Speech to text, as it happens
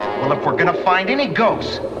Well, if we're gonna find any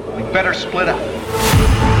ghosts, we better split up.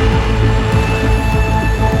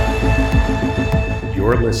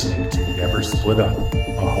 You're listening to Never Split Up,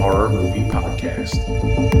 a horror movie podcast.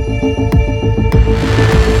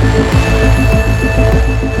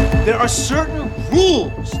 There are certain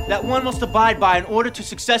rules that one must abide by in order to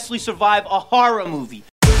successfully survive a horror movie.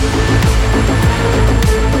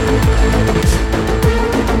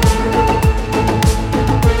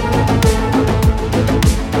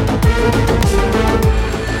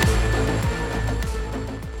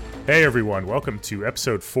 Hey everyone, welcome to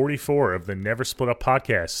episode 44 of the Never Split Up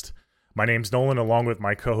podcast. My name's Nolan along with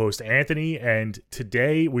my co-host Anthony, and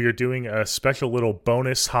today we are doing a special little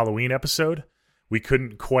bonus Halloween episode. We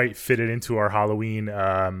couldn't quite fit it into our Halloween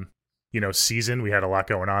season. We had a lot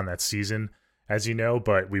going on that season, as you know,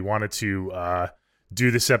 but we wanted to do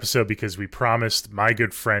this episode because we promised my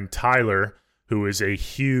good friend Tyler, who is a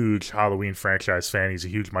huge Halloween franchise fan, he's a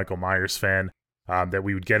huge Michael Myers fan, that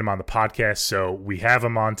we would get him on the podcast. So we have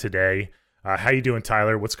him on today. How you doing,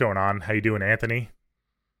 Tyler? What's going on? How you doing, Anthony?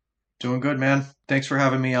 Doing good, man. Thanks for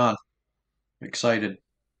having me on. Excited.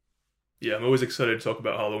 Yeah, I'm always excited to talk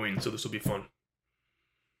about Halloween, so this will be fun.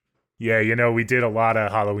 Yeah, we did a lot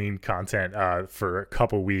of Halloween content for a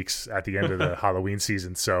couple weeks at the end of the Halloween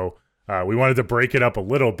season, so we wanted to break it up a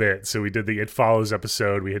little bit. So we did the It Follows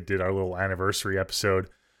episode. We did our little anniversary episode.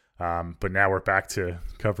 But now we're back to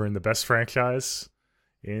covering the best franchise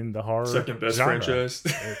in the horror second best genre. Franchise.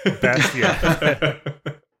 Best, yeah.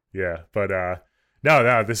 Yeah, but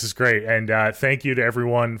no, this is great. And thank you to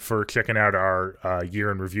everyone for checking out our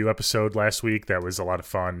year in review episode last week. That was a lot of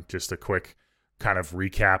fun. Just a quick kind of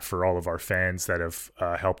recap for all of our fans that have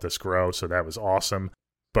helped us grow. So that was awesome.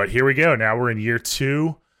 But here we go. Now we're in year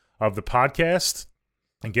 2 of the podcast.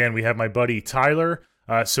 Again, we have my buddy Tyler.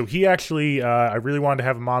 So he actually, I really wanted to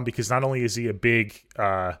have him on because not only is he a big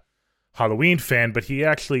Halloween fan, but he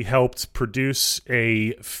actually helped produce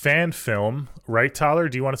a fan film, right, Tyler?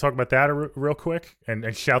 Do you want to talk about that real quick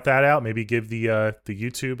and shout that out? Maybe give the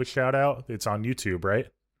YouTube a shout out. It's on YouTube, right?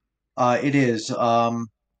 It is.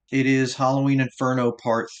 It is Halloween Inferno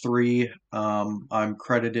Part 3. I'm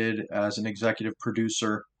credited as an executive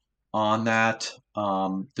producer on that.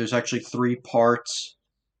 There's actually 3 parts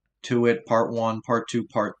to it: part 1, part 2,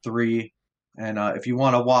 part 3. And if you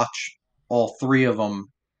want to watch all 3 of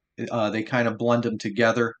them, they kind of blend them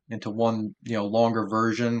together into one longer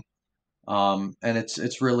version, and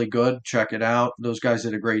it's really good. Check it out. Those guys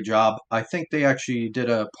did a great job. I think they actually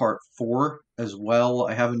did a part 4 as well.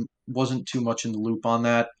 I wasn't too much in the loop on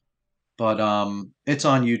that, but it's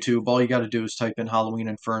on YouTube. All you got to do is type in Halloween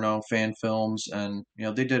Inferno fan films, and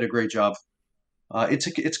they did a great job.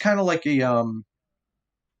 It's kind of like a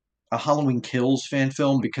Halloween Kills fan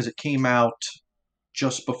film because it came out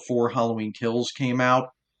just before Halloween Kills came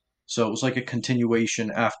out. So it was like a continuation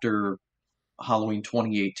after Halloween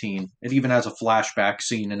 2018. It even has a flashback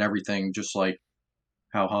scene and everything, just like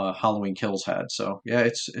how Halloween Kills had. So yeah,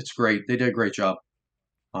 it's great. They did a great job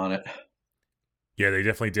on it. Yeah, they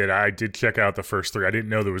definitely did. I did check out the first 3. I didn't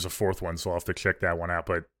know there was a 4th one, so I'll have to check that one out.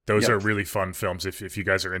 But those are really fun films if you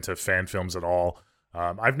guys are into fan films at all.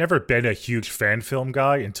 I've never been a huge fan film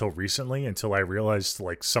guy until recently, until I realized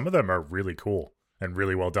like some of them are really cool and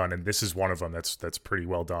really well done, and this is one of them that's pretty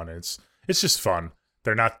well done. And it's just fun.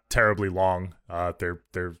 They're not terribly long. They're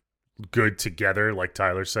good together, like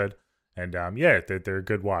Tyler said, and they're a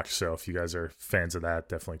good watch. So if you guys are fans of that,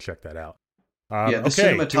 definitely check that out.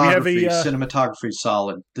 Cinematography is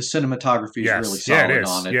solid. The cinematography is really solid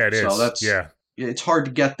on it. Yeah, it is. So it's hard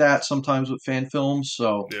to get that sometimes with fan films.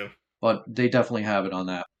 So yeah. But they definitely have it on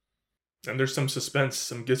that. And there's some suspense,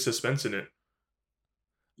 some good suspense in it.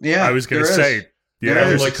 Yeah, I was going to say,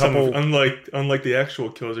 there's a couple. Unlike the actual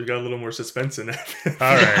kills, you got a little more suspense in it. All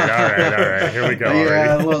right. Here we go.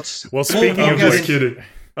 Yeah, well, speaking I'm of just kidding.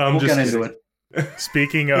 We'll get into it.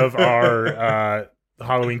 Speaking of our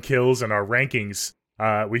Halloween Kills and our rankings,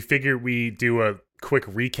 we figured we do a quick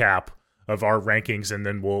recap of our rankings, and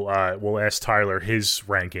then we'll ask Tyler his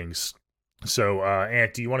rankings. So,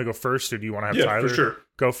 Ant, do you want to go first, or do you want to have Tyler for sure.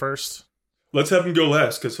 go first? Let's have him go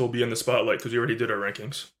last, because he'll be in the spotlight, because we already did our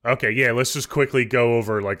rankings. Okay, yeah, let's just quickly go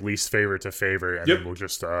over like least favorite to favorite, and then we'll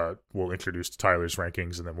just we'll introduce Tyler's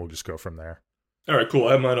rankings, and then we'll just go from there. All right, cool.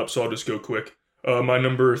 I have mine up, so I'll just go quick. My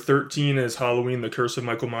number 13 is Halloween: The Curse of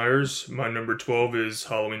Michael Myers. My number 12 is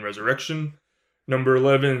Halloween Resurrection. Number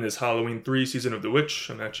 11 is Halloween 3: Season of the Witch.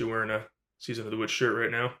 I'm actually wearing a Season of the Witch shirt right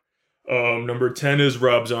now. Number 10 is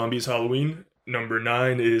Rob Zombie's Halloween. Number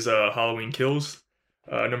 9 is Halloween Kills.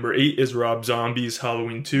 Number 8 is Rob Zombie's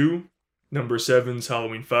Halloween 2. Number 7 is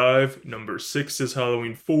Halloween 5. Number 6 is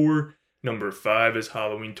Halloween 4. Number 5 is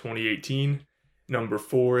Halloween 2018. Number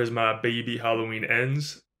 4 is My Baby Halloween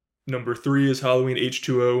Ends. Number 3 is Halloween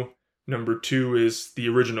H2O. Number 2 is the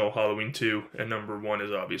original Halloween 2. And number 1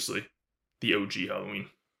 is obviously the OG Halloween.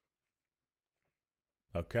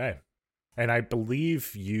 Okay. And I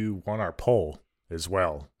believe you won our poll as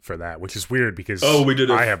well for that, which is weird because we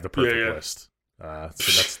did I have the perfect list.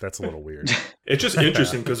 So that's a little weird. It's just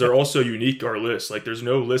interesting because they're all so unique, our lists. Like, there's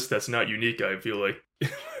no list that's not unique, I feel like.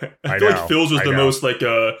 I feel like Phil's was the most, like,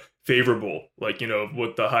 favorable. Like, you know,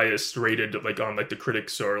 what the highest rated, like, on, like, the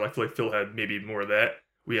critics are. I feel like Phil had maybe more of that.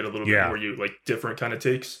 We had a little bit more, like, different kind of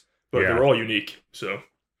takes. But they're all unique, so.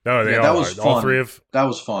 No, they all that was are. fun. All three of... That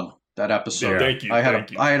was fun, that episode. Yeah, thank you. I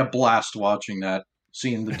had a blast watching that.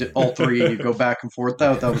 Seeing all three of you go back and forth,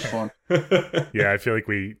 that was fun. Yeah, I feel like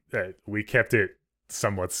we kept it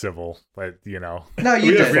somewhat civil, but you know, no,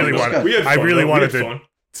 you did. I really wanted to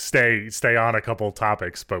stay on a couple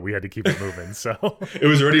topics, but we had to keep it moving. So it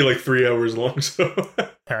was already like 3 hours long. So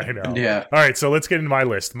I know. Yeah. All right, so let's get into my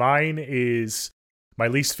list. Mine is my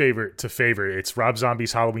least favorite to favorite. It's Rob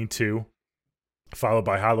Zombie's Halloween 2, followed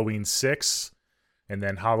by Halloween 6, and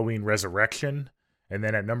then Halloween Resurrection. And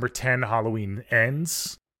then at number 10, Halloween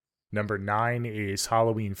Ends. Number 9 is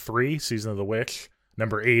Halloween 3, Season of the Witch.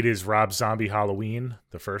 Number 8 is Rob Zombie Halloween,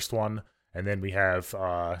 the first one. And then we have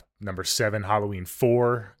number 7, Halloween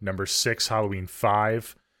 4. Number 6, Halloween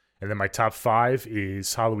 5. And then my top 5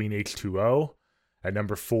 is Halloween H2O. At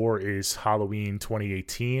number 4 is Halloween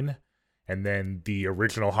 2018. And then the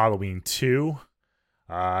original Halloween 2.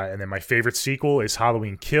 And then my favorite sequel is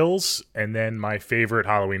Halloween Kills. And then my favorite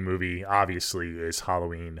Halloween movie, obviously, is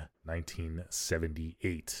Halloween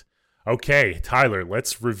 1978. Okay, Tyler,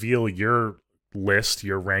 let's reveal your list,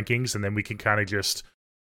 your rankings, and then we can kind of just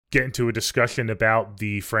get into a discussion about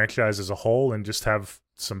the franchise as a whole and just have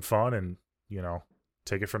some fun and, you know,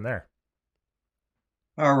 take it from there.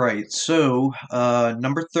 All right, so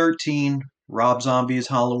number 13, Rob Zombie's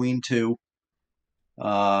Halloween 2.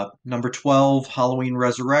 Number 12, Halloween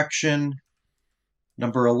Resurrection.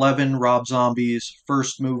 Number 11, Rob Zombie's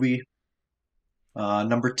first movie.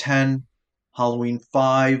 Number 10, Halloween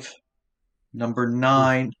 5. Number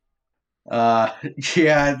 9,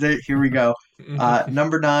 here we go.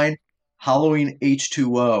 Number 9, Halloween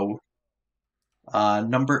H2O.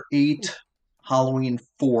 Number 8, Halloween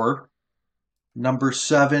 4. Number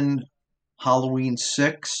 7, Halloween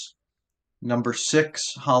 6. Number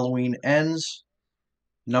 6, Halloween Ends.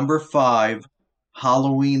 Number 5,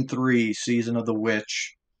 Halloween 3, Season of the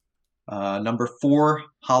Witch. Number 4,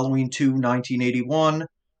 Halloween 2, 1981.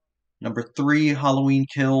 Number 3, Halloween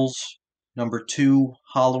Kills. Number 2,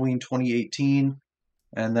 Halloween 2018.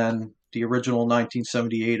 And then the original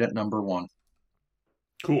 1978 at number 1.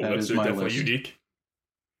 Cool, that's definitely list. Unique.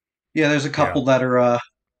 Yeah, there's a couple that are,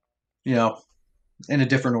 in a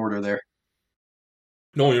different order there.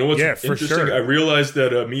 No, you know what's for interesting? sure. I realized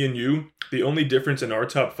that me and you, the only difference in our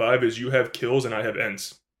top 5 is you have kills and I have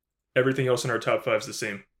ends. Everything else in our top 5 is the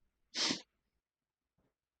same.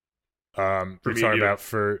 You're talking about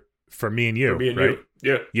for me and you, for me and right?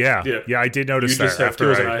 You. Yeah. Yeah, I did notice that. You just have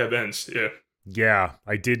kills and I have ends. Yeah. Yeah,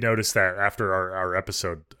 I did notice that after our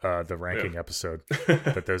episode, the ranking episode,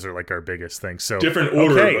 that those are like our biggest things. So different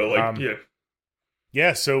order, but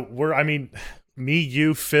yeah. So me,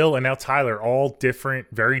 you, Phil, and now Tyler, all different,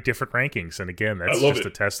 very different rankings. And again, that's just a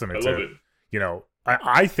testament to, you know,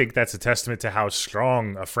 I think that's a testament to how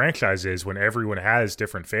strong a franchise is when everyone has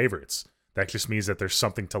different favorites. That just means that there's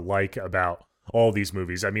something to like about all these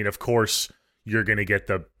movies. I mean, of course, you're going to get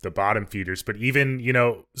the bottom feeders, but even, you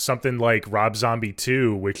know, something like Rob Zombie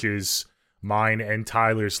 2, which is mine and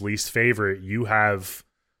Tyler's least favorite, you have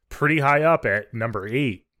pretty high up at number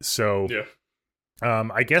 8. So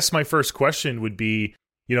I guess my first question would be,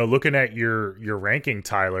 you know, looking at your ranking,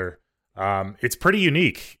 Tyler, it's pretty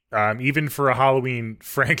unique, even for a Halloween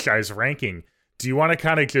franchise ranking. Do you want to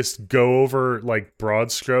kind of just go over, like,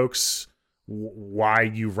 broad strokes, why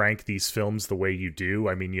you rank these films the way you do?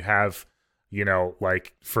 I mean, you have, you know,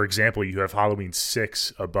 like, for example, you have Halloween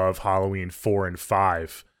 6 above Halloween 4 and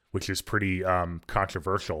 5, which is pretty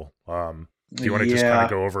controversial. Do you want to just kind of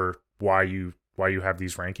go over why you have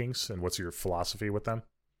these rankings and what's your philosophy with them?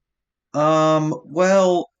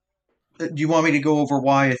 Well, do you want me to go over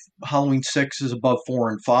why Halloween 6 is above 4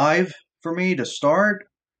 and 5 for me to start?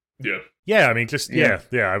 Yeah, I mean, just yeah.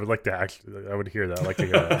 I would like to I would hear that. I'd like to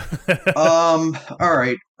hear that. All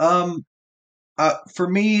right. For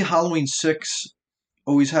me, Halloween 6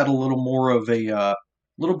 always had a little more of a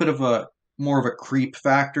more of a creep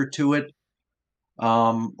factor to it.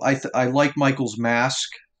 I like Michael's mask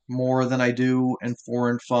more than I do in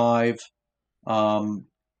 4 and 5.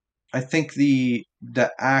 I think the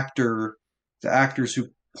actors who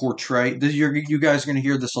portray this, you guys are going to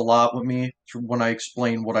hear this a lot with me when I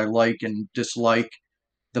explain what I like and dislike.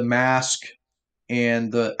 The Mask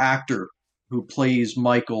and the actor who plays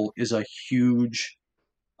Michael is a huge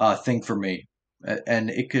thing for me, and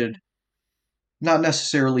it could not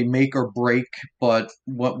necessarily make or break, but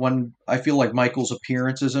when I feel like Michael's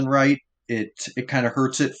appearance isn't right, it kind of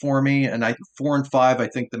hurts it for me. And 4 and 5, I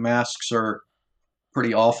think the masks are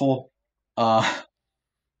pretty awful. Uh,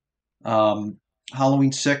 um,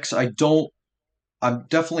 Halloween 6, I don't. I'm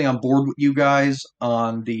definitely on board with you guys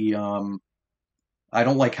on the. I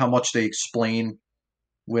don't like how much they explain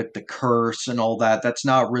with the curse and all that. That's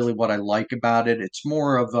not really what I like about it. It's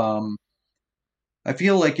more of I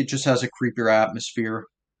feel like it just has a creepier atmosphere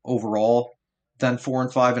overall than 4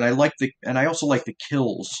 and 5, and I also like the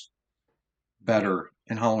kills better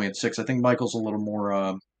in Halloween 6. I think Michael's a little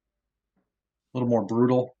more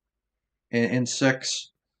brutal in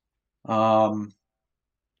 6. Um,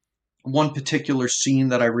 One particular scene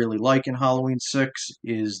that I really like in Halloween 6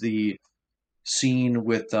 is the scene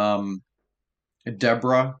with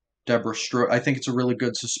Deborah. I think it's a really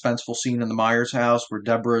good suspenseful scene in the Myers house where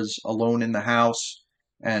Deborah's alone in the house,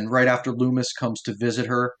 and right after Loomis comes to visit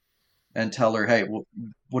her and tell her, "Hey,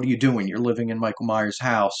 what are you doing? You're living in Michael Myers'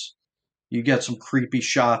 house." You get some creepy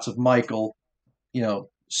shots of Michael,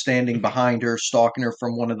 standing behind her, stalking her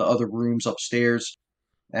from one of the other rooms upstairs,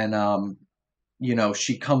 and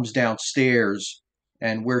she comes downstairs,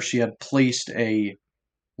 and where she had placed a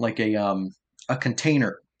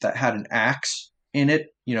container that had an axe in it.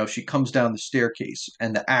 She comes down the staircase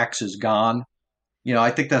and the axe is gone. I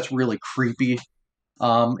think that's really creepy.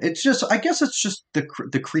 It's just, I guess it's just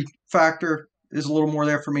the creep factor is a little more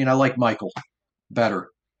there for me, and I like Michael better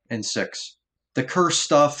in 6. The curse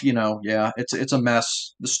stuff, yeah, it's a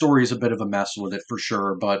mess. The story is a bit of a mess with it for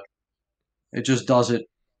sure, but it just does it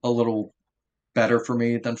a little better for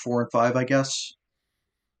me than 4 and 5, I guess.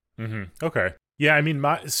 Okay. Yeah, I mean,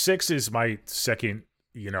 my 6 is my second,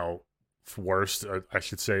 worst. I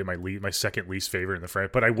should say my second least favorite in the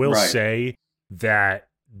franchise. But I will say that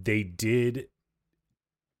they did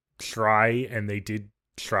try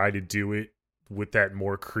to do it with that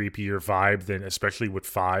more creepier vibe than, especially with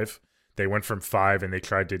 5. They went from 5 and they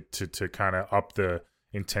tried to kind of up the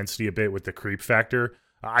intensity a bit with the creep factor.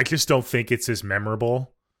 I just don't think it's as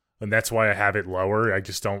memorable, and that's why I have it lower. I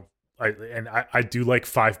just don't. I do like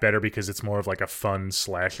 5 better because it's more of like a fun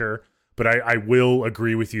slasher. But I will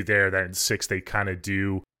agree with you there that in 6 they kind of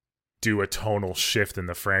do a tonal shift in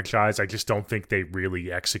the franchise. I just don't think they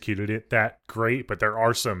really executed it that great. But there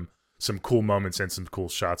are some cool moments and some cool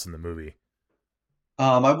shots in the movie.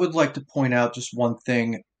 I would like to point out just one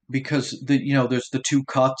thing, because there's the 2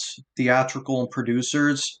 cuts, theatrical and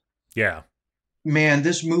producers. Yeah. Man,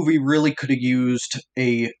 this movie really could have used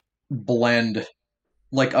a blend,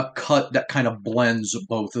 like a cut that kind of blends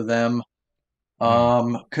both of them.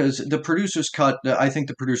 Because the producer's cut, I think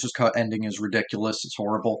the producer's cut ending is ridiculous. It's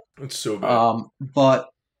horrible. It's so bad. But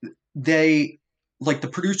the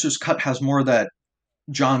producer's cut has more of that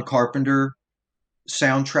John Carpenter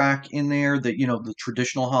soundtrack in there, the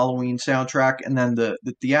traditional Halloween soundtrack, and then the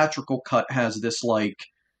theatrical cut has this like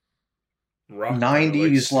Rock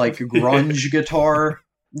 90s like grunge guitar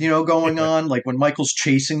going on, like when Michael's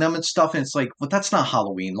chasing them and stuff, and it's like, well, that's not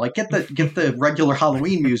Halloween. Like, get the regular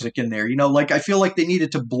Halloween music in there. Like, I feel like they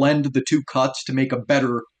needed to blend the 2 cuts to make a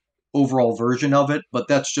better overall version of it, but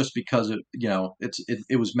that's just because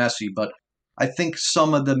it was messy. But I think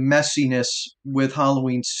some of the messiness with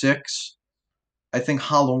Halloween 6, I think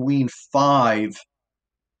Halloween 5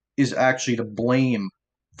 is actually to blame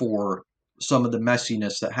for some of the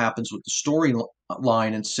messiness that happens with the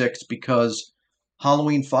storyline in 6, because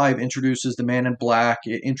Halloween 5 introduces the Man in Black.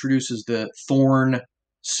 It introduces the thorn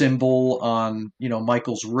symbol on,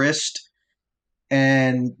 Michael's wrist.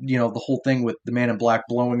 And, the whole thing with the Man in Black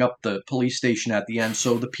blowing up the police station at the end.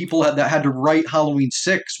 So the people that had to write Halloween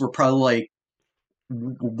 6 were probably like,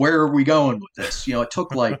 where are we going with this? It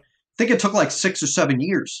took I think it took like 6 or 7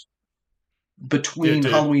 years between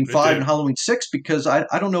Halloween 5 and Halloween 6, because I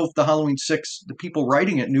don't know if the Halloween 6, the people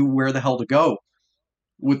writing it knew where the hell to go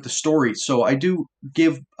with the story. So I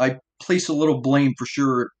place a little blame for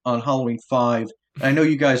sure on Halloween 5. And I know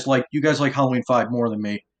you guys like Halloween 5 more than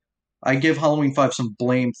me. I give Halloween 5 some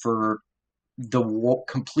blame for the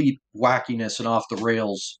complete wackiness and off the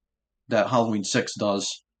rails that Halloween 6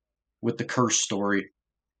 does with the curse story.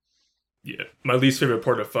 Yeah, my least favorite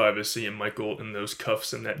part of 5 is seeing Michael in those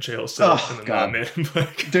cuffs in that jail cell. Oh, and God. Man in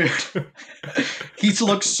Black. Dude, he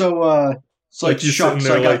looks so it's like you're shucks,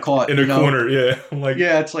 sitting there, I got caught in a corner. Yeah, I'm like,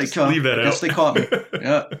 yeah, it's like leave that I guess out. they caught me.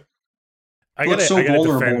 Yeah, I Looks gotta, so I gotta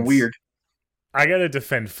vulnerable and defend, weird. I gotta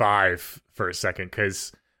defend 5 for a second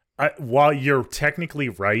because while you're technically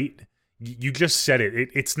right, you just said it.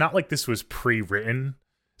 It's not like this was pre-written,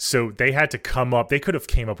 so they had to come up. They could have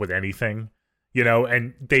came up with anything,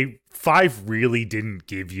 and 5 really didn't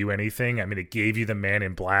give you anything. I mean, it gave you the Man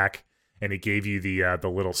in Black and it gave you the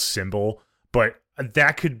little symbol, but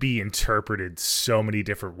that could be interpreted so many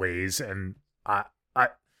different ways, and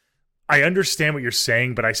I understand what you're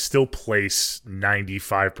saying, but I still place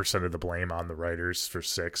 95% of the blame on the writers for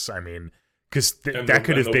 6. I mean, because that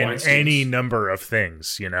could have been any number of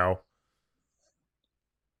things, Yeah,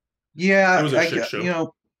 It was a shit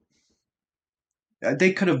show.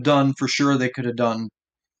 They could have done, for sure, they could have done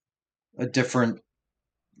went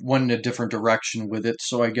in a different direction with it,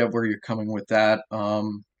 so I get where you're coming with that.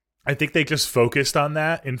 I think they just focused on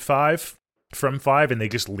that in 5, from 5, and they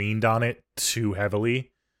just leaned on it too heavily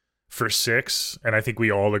for 6, and I think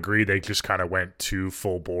we all agree they just kind of went too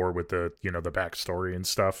full bore with the the backstory and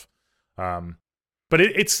stuff. But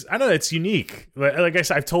it's I don't know, it's unique. Like I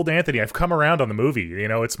said, I've told Anthony I've come around on the movie.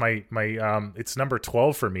 It's my it's number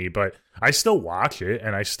 12 for me, but I still watch it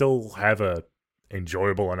and I still have a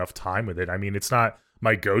enjoyable enough time with it. I mean, it's not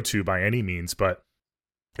my go-to by any means, but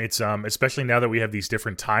it's especially now that we have these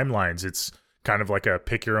different timelines, it's kind of like a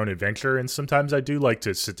pick your own adventure, and sometimes I do like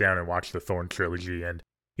to sit down and watch the Thorn trilogy. And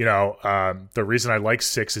the reason I like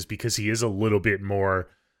 6 is because he is a little bit more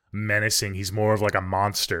menacing. He's more of like a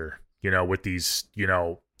monster, with these,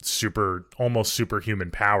 almost superhuman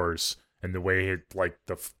powers, and the way it, like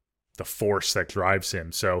the force that drives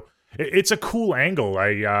him. So it's a cool angle.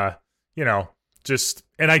 And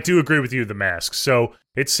I do agree with you, the mask. So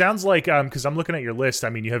it sounds like, because I'm looking at your list, I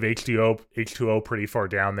mean, you have H2O pretty far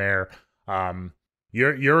down there.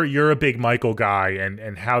 You're a big Michael guy,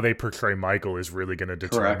 and how they portray Michael is really going to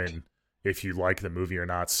determine Correct. if you like the movie or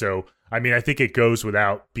not. So, I mean, I think it goes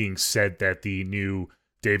without being said that the new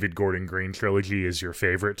David Gordon Green trilogy is your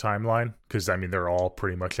favorite timeline, because, I mean, they're all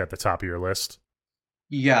pretty much at the top of your list.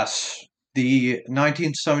 Yes, the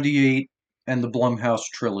 1978 and the Blumhouse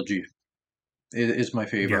trilogy is my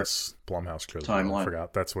favorite. Yes, Blumhouse trilogy. Timeline. I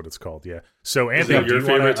forgot. That's what it's called, yeah. So, Is Anthony, that your do you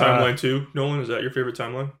favorite wanna, timeline too, Nolan? Is that your favorite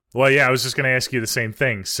timeline? Well, yeah, I was just going to ask you the same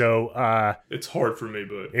thing. So, It's hard for me,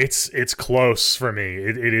 but it's close for me.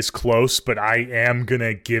 It is close, but I am going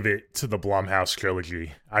to give it to the Blumhouse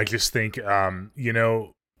trilogy. I just think,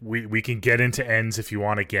 we can get into ends if you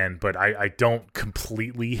want again, but I don't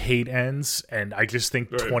completely hate ends, and I just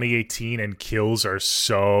think 2018 and Kills are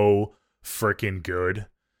so freaking good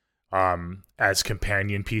as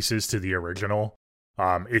companion pieces to the original.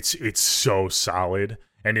 It's so solid.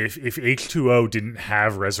 And if H2O didn't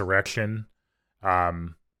have Resurrection,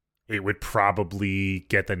 it would probably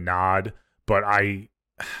get the nod, but I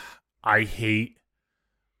hate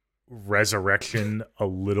Resurrection a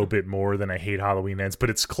little bit more than I hate Halloween Ends,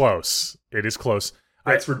 but it's close. It is close.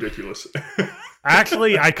 that's ridiculous.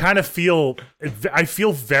 Actually, I feel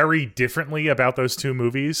very differently about those two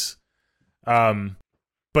movies.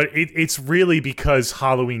 But it's really because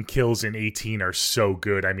Halloween Kills and 18 are so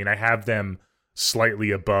good. I mean, I have them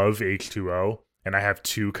slightly above H2O, and I have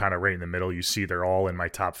 2 kind of right in the middle. You see, they're all in my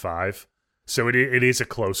top 5. So it is a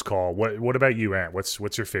close call. What about you, Ant? What's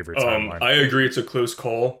your favorite timeline? I agree, it's a close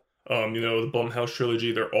call. The Blumhouse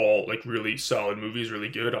trilogy, they're all like really solid movies, really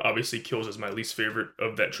good. Obviously, Kills is my least favorite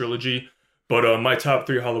of that trilogy. But my top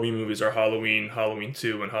 3 Halloween movies are Halloween, Halloween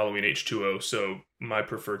 2, and Halloween H2O. So my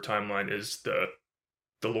preferred timeline is the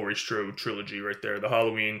Laurie Strode trilogy right there. The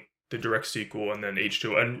Halloween, the direct sequel, and then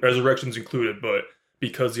H2O. And Resurrection's included, but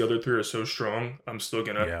because the other 3 are so strong, I'm still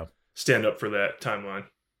gonna stand up for that timeline.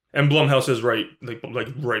 And Blumhouse is right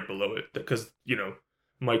below it, because,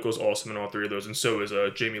 Michael's awesome in all 3 of those, and so is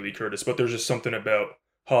Jamie Lee Curtis. But there's just something about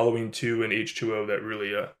Halloween 2 and H2O that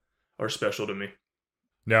really are special to me.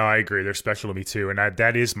 No, I agree. They're special to me too, and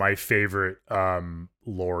that is my favorite.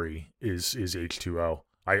 Laurie is H2O.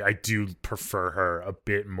 I do prefer her a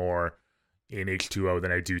bit more in H2O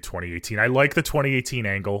than I do 2018. I like the 2018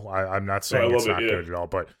 angle. I'm not saying it's not good at all,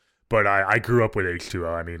 but I grew up with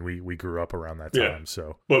H2O. I mean, we grew up around that time.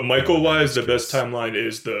 So, but Michael-wise, the best timeline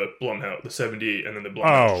is the Blumhouse, the 78, and then the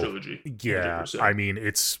Blumhouse trilogy. Yeah, 100%. I mean,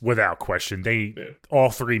 it's without question.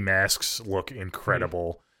 All 3 masks look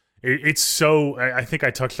incredible. It's so. I think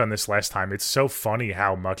I touched on this last time. It's so funny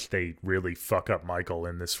how much they really fuck up Michael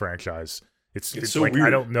in this franchise. It's so like, weird.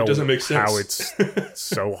 I don't know it doesn't make sense. how it's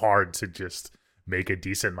so hard to just make a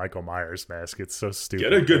decent Michael Myers mask. It's so stupid.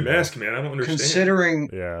 Get a good mask, man. I don't understand.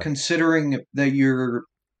 Considering that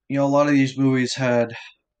a lot of these movies had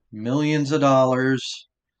millions of dollars.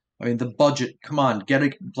 I mean, the budget. Come on, get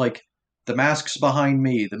it. Like, the masks behind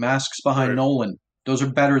me, the masks behind Right. Nolan, those are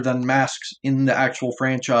better than masks in the actual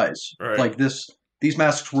franchise. Right. Like these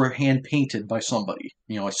masks were hand painted by somebody.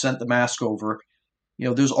 I sent the mask over.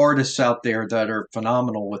 There's artists out there that are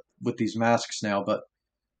phenomenal with these masks now, but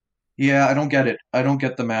yeah, I don't get it. I don't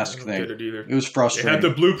get the I mask don't thing. get it either. It was They frustrating. had the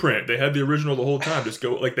blueprint. They had the original the whole time. Just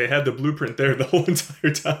go like they had the blueprint there the whole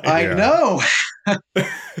entire time. I Yeah. know.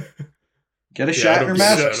 Get a Yeah, I don't Shatner get that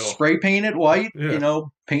mask, at all. spray paint it white. Yeah.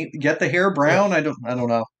 Get the hair brown. I don't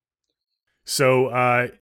know. So,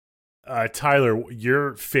 Tyler,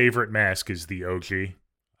 your favorite mask is the OG,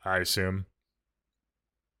 I assume.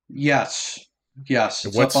 Yes,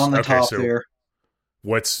 it's What's- up on the okay, top so- there.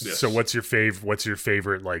 What's Yes. so? What's your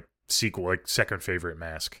favorite like sequel, like second favorite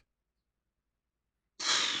mask?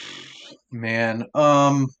 Man,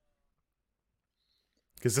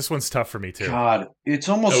 Because this one's tough for me too. God, it's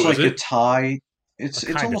almost Oh, is like a it? tie. It's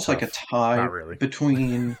Kinda almost like a tough. tie Not really.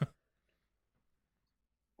 between.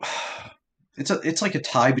 It's like a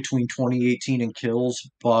tie between 2018 and Kills,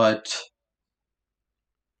 but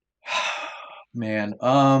man,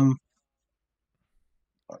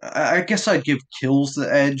 I guess I'd give Kills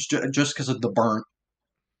the edge just because of the burnt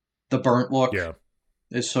look Yeah.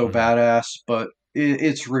 is so Mhm. badass, but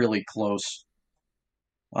it's really close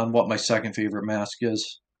on what my second favorite mask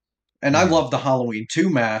is. And I Mhm. love the Halloween 2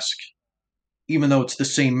 mask, even though it's the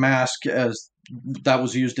same mask as that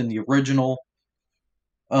was used in the original.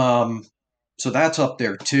 So that's up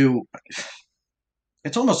there too.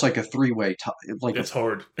 It's almost like a three-way tie, like It's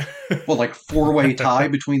hard. like four-way tie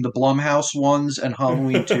between the Blumhouse ones and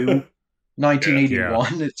Halloween 2,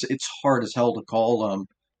 1981. It's hard as hell to call.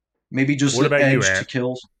 Maybe just What the about you, edge to Ant?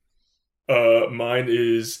 Kills. Mine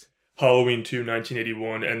is Halloween 2,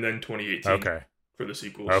 1981, and then 2018 Okay. for the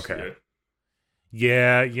sequels. Okay.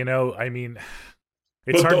 Yeah, I mean,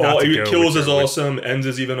 it's But hard not to go Kills with is the- awesome, Ends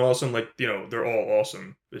is even awesome. Like, they're all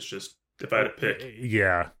awesome. It's just, if I had to pick.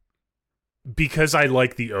 Yeah. Because I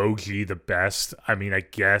like the OG the best, I mean, I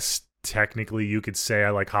guess technically you could say I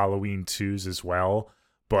like Halloween 2s as well,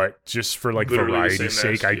 but just for like Literally the variety's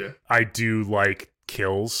same sake, mask, yeah. I do like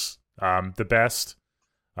Kills the best.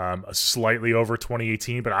 Slightly over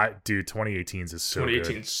 2018, but 2018's is so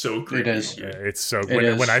 2018 good. is so great. It is. Yeah, it's so It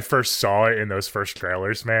is. when I first saw it in those first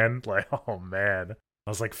trailers, man, like, oh man, I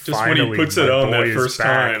was like, Just when finally, he puts it my on boy that is first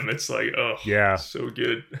back. time, it's like, oh, Yeah. so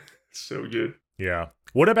good. So good. Yeah.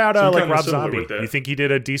 What about So like kinda Rob similar Zombie? with that. You think he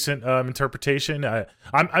did a decent interpretation?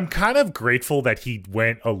 I'm kind of grateful that he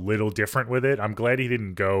went a little different with it. I'm glad he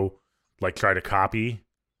didn't go like try to copy,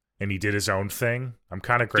 and he did his own thing. I'm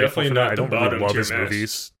kind of grateful Definitely for that. not I the don't really bottom love tier his mask. movies.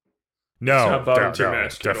 It's No, not bottom tier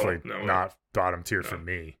mask at all. definitely No way. not bottom tier No. for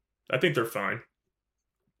me. I think they're fine.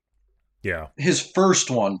 Yeah. His first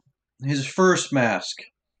mask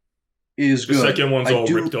is The good. second one's I all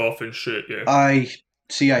do- ripped off and shit, yeah. I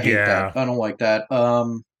hate Yeah. that. I don't like that.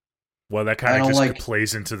 Well, that I kind of don't just like-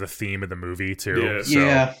 plays into the theme of the movie too. Yeah. So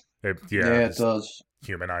yeah, it it does.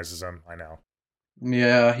 humanizes him. I know.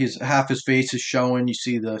 Yeah, he's half his face is showing. You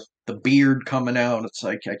see the beard coming out. It's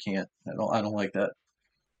like I can't. I don't like that.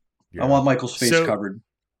 Yeah. I want Michael's face So- covered.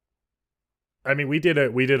 I mean, we did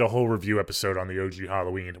a whole review episode on the OG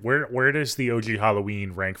Halloween. Where does the OG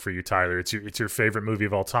Halloween rank for you, Tyler? It's your favorite movie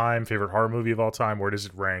of all time, favorite horror movie of all time. Where does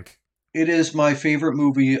it rank? It is my favorite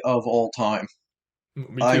movie of all time.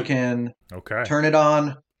 Me I too. can Okay. turn it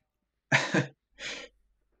on.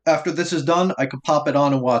 After this is done, I could pop it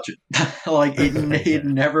on and watch it. Like it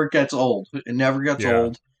never gets old. It never gets Yeah.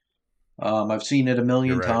 old. I've seen it a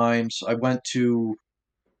million You're right. times. I went to,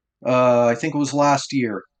 I think it was last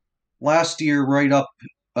year. Last year, right up,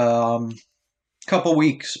 couple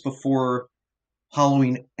weeks before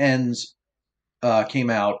Halloween Ends came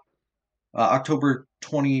out. October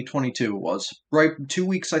 2022 was right 2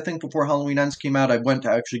 weeks, I think, before Halloween Ends came out. I went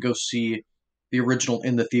to actually go see the original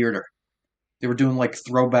in the theater. They were doing like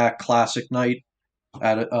throwback classic night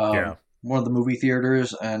at Yeah. one of the movie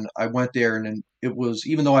theaters, and I went there, and it was,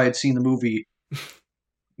 even though I had seen the movie,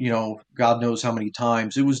 God knows how many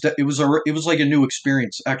times, it was like a new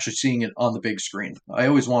experience actually seeing it on the big screen. I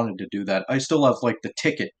always wanted to do that. I still have like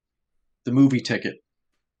the movie ticket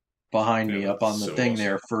behind me Yeah, up on the so thing awesome.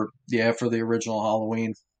 there for the original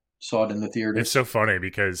Halloween. Saw it in the theaters. It's so funny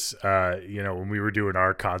because when we were doing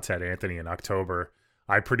our content, Anthony, in October,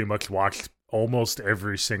 I pretty much watched almost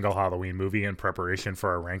every single Halloween movie in preparation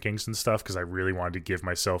for our rankings and stuff because I really wanted to give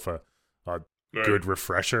myself a Right. good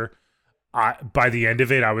refresher. By the end of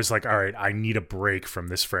it, I was like, all right, I need a break from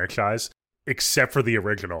this franchise, except for the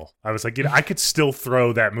original. I was like, I could still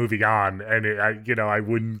throw that movie on and I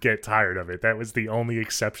wouldn't get tired of it. That was the only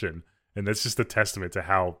exception. And that's just a testament to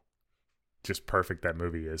how just perfect that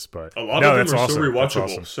movie is. But a lot of them are so That's rewatchable.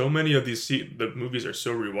 awesome. So many of the movies are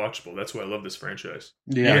so rewatchable. That's why I love this franchise.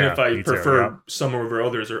 Yeah. Even if I me too, prefer some over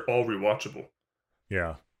others, they're all rewatchable.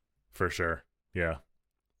 Yeah, for sure. Yeah.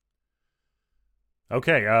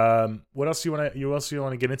 Okay. What else you want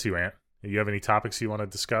to get into, Ant? You have any topics you want to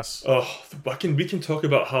discuss? Oh, we can talk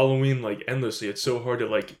about Halloween like endlessly. It's so hard to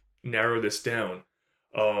like narrow this down.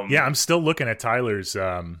 Yeah, I'm still looking at Tyler's.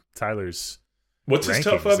 What's his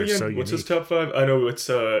top rankings. 5 They're again? so What's his unique. top 5? I know it's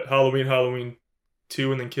Halloween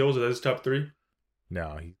 2, and then Kills. Is that his top 3?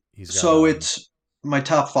 No, he's got, So it's my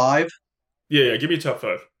top 5. Yeah. Give me a top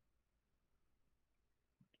 5.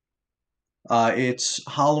 It's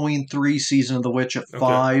Halloween 3, Season of the Witch at Okay.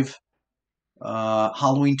 5.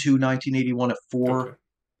 Halloween 2, 1981 at 4. Okay.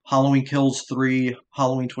 Halloween Kills 3,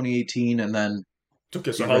 Halloween 2018, and then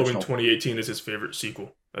Okay, so the Halloween original. 2018 is his favorite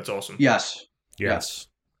sequel. That's awesome. Yes. yes.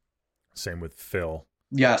 Same with Phil.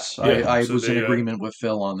 Yes, Yeah, I so was in they, agreement with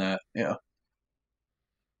Phil on that. Yeah.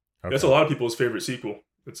 Okay. That's a lot of people's favorite sequel.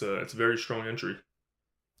 It's a very strong entry.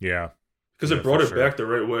 Yeah. Because Yeah, it brought for it sure. back the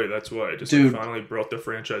right way. That's why. It just Dude. finally brought the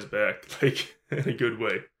franchise back, like, in a good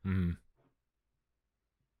way. Mhm.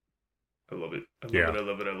 I love it. I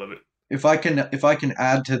love it. If I can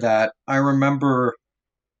add to that, I remember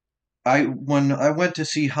when I went to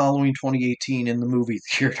see Halloween 2018 in the movie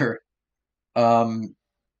theater,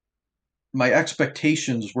 my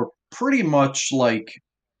expectations were pretty much like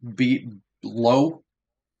low,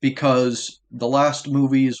 because the last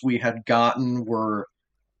movies we had gotten were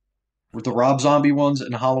the Rob Zombie ones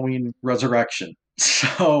and Halloween Resurrection.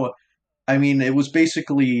 So, I mean, it was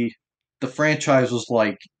basically, the franchise was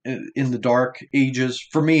like in the dark ages,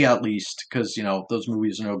 for me at least, because, those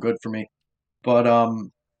movies are no good for me. But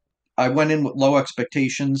I went in with low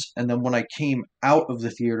expectations, and then when I came out of the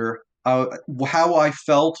theater, how I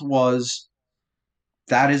felt was,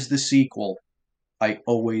 that is the sequel I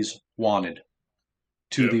always wanted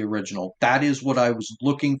to the original. That is what I was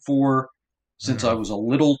looking for since I was a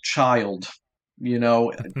little child.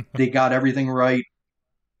 They got everything right.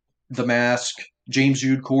 The Mask, James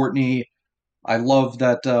Jude Courtney. I love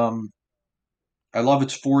that. I love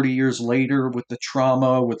it's 40 years later with the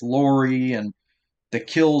trauma with Laurie, and the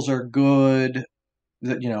kills are good.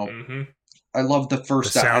 Mm-hmm. I love the The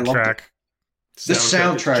first. I love soundtrack. the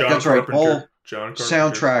soundtrack. That's right. All John Carpenter.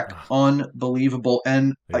 soundtrack, unbelievable.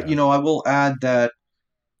 And Yeah. I will add that.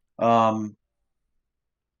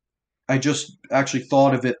 I just actually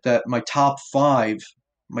thought of it that my top five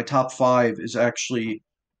is actually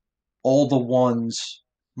all the ones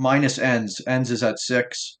minus Ends. Ends is at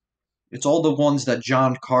 6. It's all the ones that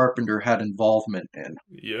John Carpenter had involvement in.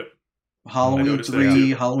 Yep. I Halloween noticed that 3,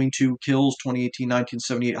 too. Halloween 2, Kills, 2018,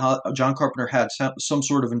 1978. John Carpenter had some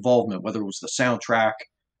sort of involvement, whether it was the soundtrack,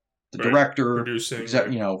 the Right. director, Producing,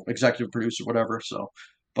 right. executive producer, whatever. So,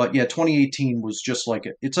 but yeah, 2018 was just like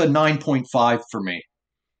it's a 9.5 for me.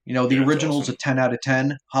 The Yeah, it's original's awesome. a 10 out of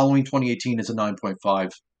 10. Halloween 2018 is a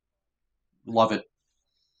 9.5. Love it.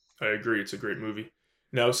 I agree. It's a great movie.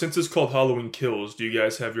 Now, since it's called Halloween Kills, do you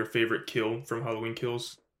guys have your favorite kill from Halloween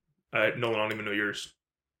Kills? No, I don't even know yours.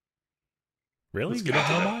 Really? Let's You get don't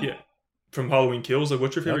into know that. mine? Yeah. From Halloween Kills, like,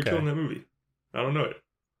 what's your favorite Okay. kill in that movie? I don't know it.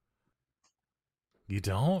 You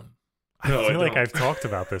don't? No, I feel like don't. I've talked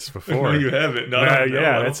about this before. No, you haven't. No, Yeah, no,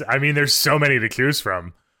 yeah. no. That's. I mean, there's so many to choose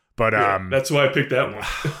from, but Yeah, that's why I picked that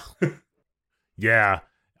one. yeah.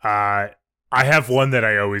 I have one that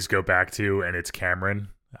I always go back to, and it's Cameron.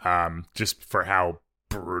 Just for how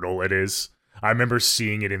brutal it is. I remember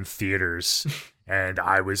seeing it in theaters, and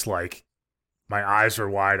I was like, my eyes were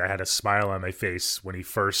wide. I had a smile on my face when he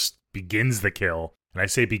first begins the kill. And I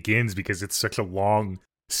say begins because it's such a long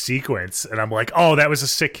sequence. And I'm like, oh, that was a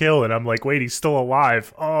sick kill. And I'm like, wait, he's still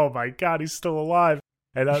alive. Oh my God, he's still alive.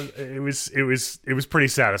 And it was pretty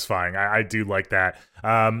satisfying. I do like that.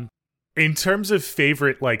 In terms of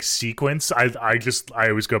favorite like sequence, I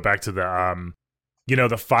always go back to the the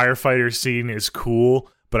firefighter scene is cool,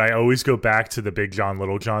 but I always go back to the Big John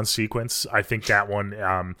Little John sequence. I think that one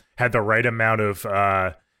had the right amount of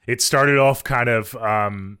it started off kind of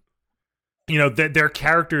their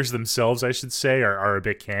characters themselves, I should say, are a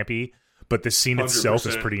bit campy, but the scene itself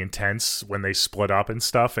is 100%. pretty intense when they split up and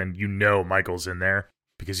stuff, and Michael's in there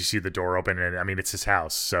because you see the door open, and I mean it's his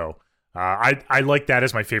house. So I like that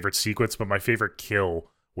as my favorite sequence, but my favorite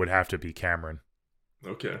kill would have to be Cameron.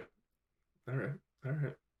 Okay. All right.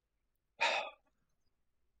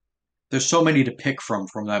 There's so many to pick from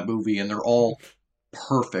that movie, and they're all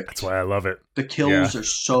perfect. That's why I love it. The kills are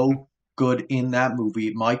so good in that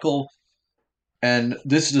movie. Michael, and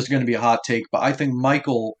this is going to be a hot take, but I think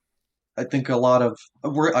Michael I think a lot of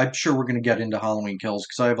I'm sure we're going to get into Halloween Kills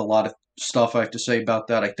because I have a lot of stuff I have to say about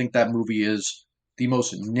that. I think that movie is the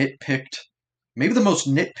most nitpicked, maybe the most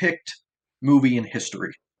nitpicked movie in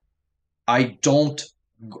history. I don't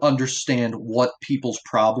understand what people's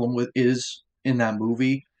problem with is in that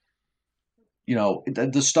movie. You know,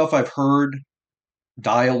 the stuff I've heard,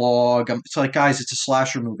 dialogue. It's like, guys, it's a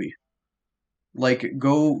slasher movie. Like,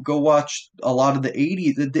 go watch a lot of the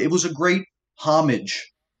 '80s. It was a great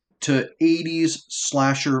homage to '80s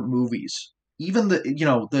slasher movies. Even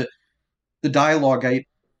the dialogue.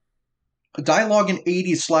 Dialogue in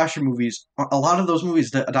 '80s slasher movies. A lot of those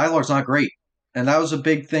movies, the dialogue's not great, and that was a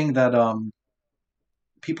big thing that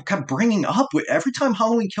people kept bringing up. Every time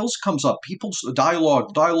Halloween Kills comes up, people's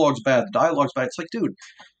dialogue's bad. The dialogue's bad. It's like, dude,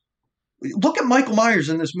 look at Michael Myers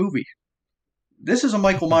in this movie. This is a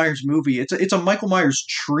Michael Myers movie. It's a Michael Myers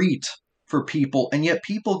treat for people, and yet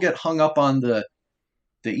people get hung up on the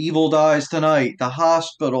evil dies tonight, the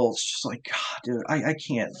hospital. It's just like, God, dude, I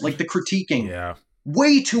can't. Like the critiquing. Yeah.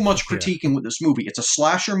 Way too much critiquing with this movie. It's a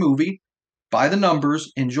slasher movie. By the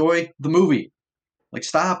numbers, enjoy the movie. Like,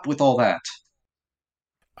 stop with all that.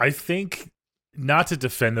 I think, not to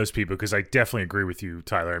defend those people, because I definitely agree with you,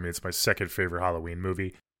 Tyler. I mean, it's my second favorite Halloween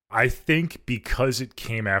movie. I think because it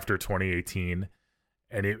came after 2018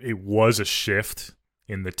 and it was a shift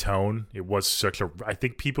in the tone, it was I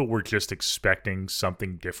think people were just expecting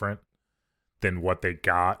something different than what they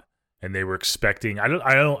got. And they were expecting, I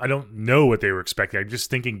don't know what they were expecting. I'm just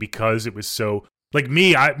thinking because it was so, like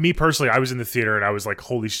me personally, I was in the theater and I was like,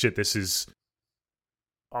 holy shit, this is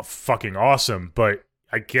fucking awesome. But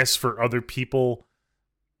I guess for other people,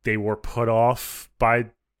 they were put off by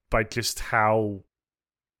just how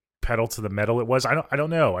pedal to the metal it was. I don't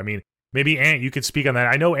know. I mean, maybe Ant, you could speak on that.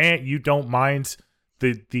 I know, Ant, you don't mind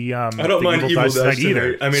the I don't mind Evil Dies Tonight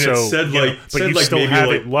either. I mean, it's said like, but you still have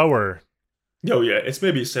it lower. Oh yeah, it's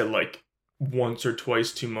maybe said like once or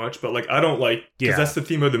twice too much, but like I don't like, because that's the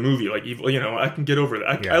theme of the movie. Like evil, I can get over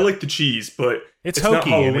that. I like the cheese, but it's not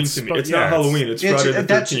Halloween to me. It's not Halloween. It's Friday the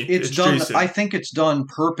 13th. It's done. Jason. I think it's done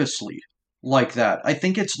purposely like that. I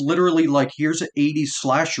think it's literally like, here's an '80s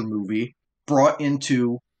slasher movie brought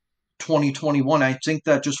into 2021. I think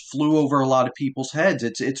that just flew over a lot of people's heads.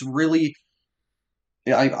 It's really,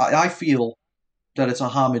 I feel that it's a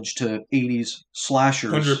homage to '80s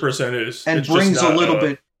slashers. 100% is, and brings a little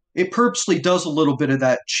bit. It purposely does a little bit of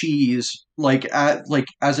that cheese, like as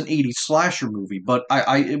an '80s slasher movie. But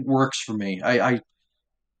it works for me. I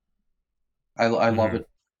love it.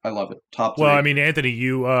 I love it. Top 3. Well, I mean, Anthony,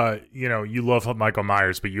 you love Michael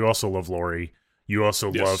Myers, but you also love Laurie. You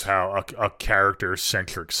also love how a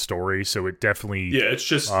character-centric story, so it definitely it's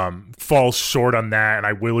just falls short on that, and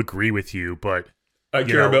I will agree with you, but I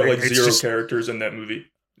care about like zero characters in that movie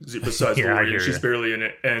besides Laurie, and she's barely in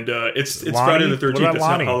it. And it's Lonnie? Friday the 13th, it's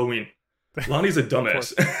Lonnie? not Halloween. Lonnie's a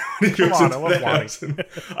dumbass. Come on, I love Lonnie.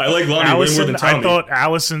 I like Lonnie way more than Tommy. I thought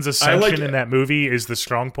Allison's ascension in that movie is the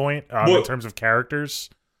strong point in terms of characters.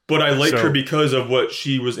 But I like her because of what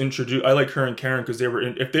she was introduced. I like her and Karen because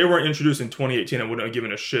if they weren't introduced in 2018, I wouldn't have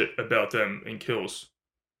given a shit about them in Kills.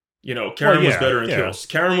 Karen was better in Kills.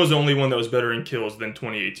 Karen was the only one that was better in Kills than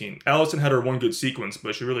 2018. Allison had her one good sequence,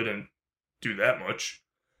 but she really didn't do that much.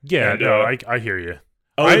 Yeah, and, I hear you.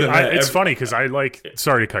 It's funny because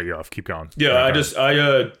sorry to cut you off. Keep going. Yeah, I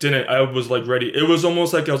was like ready. It was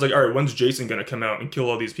almost like I was like, all right, when's Jason going to come out and kill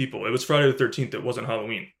all these people? It was Friday the 13th. It wasn't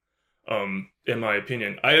Halloween. In my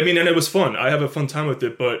opinion, I mean, and it was fun. I have a fun time with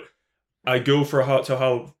it, but I go for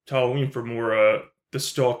Halloween for more the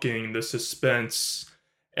stalking, the suspense,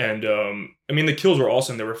 and I mean, the kills were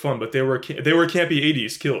awesome. They were fun, but they were campy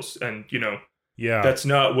 '80s kills, and that's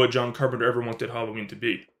not what John Carpenter ever wanted Halloween to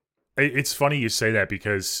be. It's funny you say that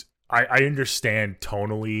because I understand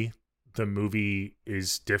tonally the movie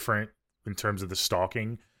is different in terms of the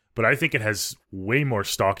stalking, but I think it has way more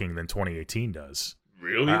stalking than 2018 does.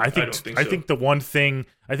 Really? I think the one thing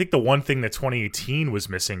that 2018 was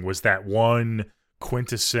missing was that one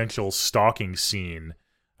quintessential stalking scene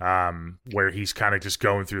where he's kind of just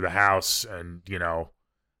going through the house and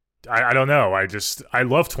I don't know. I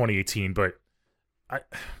love 2018, but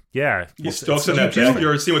he stalks in that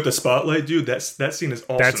backyard scene with the spotlight, dude. That scene is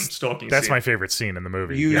awesome. Stalking. That's scene. my favorite scene in the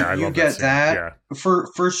movie. You love get that Yeah.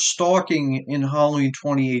 for stalking in Halloween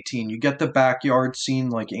 2018. You get the backyard scene,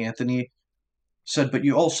 like Anthony said, but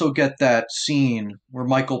you also get that scene where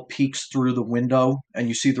Michael peeks through the window and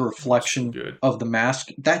you see the reflection of the mask.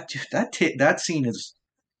 That scene is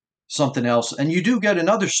something else. And you do get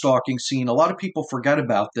another stalking scene. A lot of people forget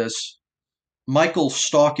about this. Michael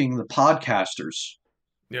stalking the podcasters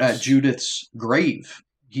at Judith's grave.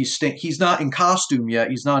 he's not in costume yet.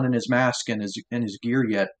 He's not in his mask and his gear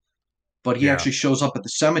yet. But he actually shows up at the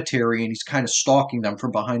cemetery and he's kind of stalking them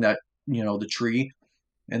from behind that, the tree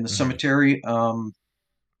in the cemetery. I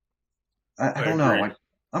don't know.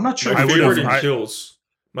 I'm not sure. My favorite in Kills.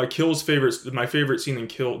 My favorite scene in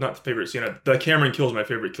Kill, not the favorite scene. The Cameron kill is my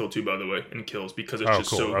favorite kill too, by the way, in Kills, because it's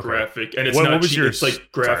so graphic and it's not cheap. It's like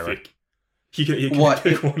graphic. He can what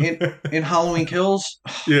pick one. in Halloween Kills?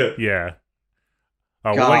 Yeah.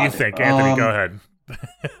 Oh, what do you think, Anthony? Go ahead.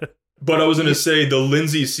 But I was going to say the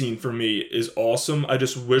Lindsay scene for me is awesome. I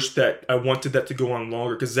just wish that I wanted that to go on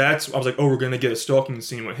longer, because I was like, oh, we're going to get a stalking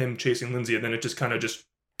scene with him chasing Lindsay, and then it just kind of just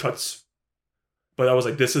cuts. But I was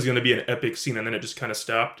like, this is going to be an epic scene, and then it just kind of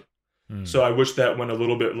stopped. So I wish that went a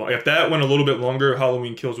little bit long. If that went a little bit longer,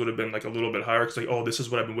 Halloween Kills would have been like a little bit higher, because like, oh, this is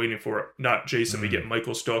what I've been waiting for. Not Jason. We get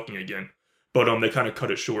Michael stalking again. But they kind of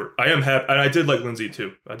cut it short. I am happy, and I did like Lindsay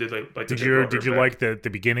too. I did like. Did you like the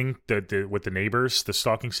beginning, the with the neighbors, the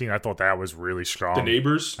stalking scene? I thought that was really strong. The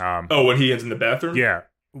neighbors. When he ends in the bathroom. Yeah,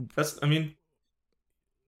 I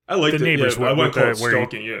liked the neighbors. Yeah, I wouldn't call it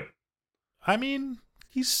stalking. Yeah. I mean,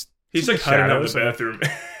 he's like hiding out in the bathroom.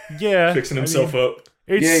 Yeah, fixing himself up.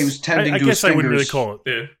 He was tending to his guess fingers. I wouldn't really call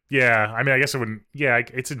it. Yeah. I mean, I guess I wouldn't. Yeah,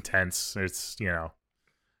 it's intense. It's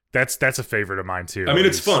That's a favorite of mine too. I mean,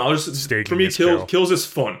 it's fun. For me, Kills is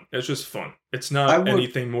fun. It's just fun. It's not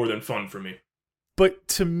anything more than fun for me. But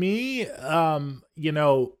to me, I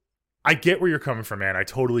get where you're coming from, man. I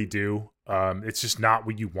totally do. It's just not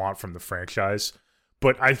what you want from the franchise.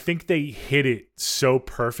 But I think they hit it so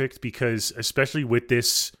perfect, because especially with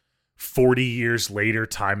this 40 years later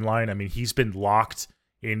timeline, I mean, he's been locked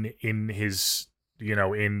in his,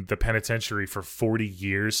 in the penitentiary for 40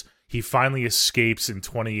 years. He finally escapes in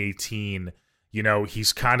 2018.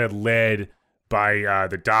 He's kind of led by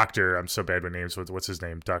the doctor. I'm so bad with names. What's his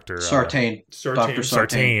name? Dr. Sartain. Dr.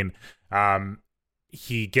 Sartain.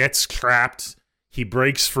 He gets trapped. He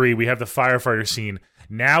breaks free. We have the firefighter scene.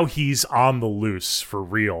 Now he's on the loose for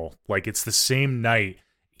real. Like, it's the same night.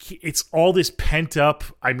 It's all this pent up.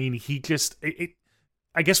 I mean,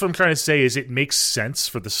 I guess what I'm trying to say is it makes sense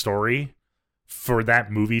for the story for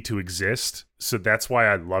that movie to exist. So that's why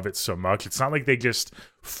I love it so much. It's not like they just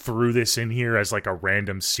threw this in here as like a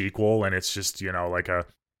random sequel and it's just, like a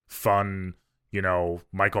fun,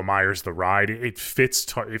 Michael Myers the Ride. It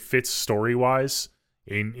fits story-wise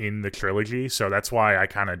in the trilogy. So that's why I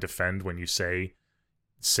kind of defend when you say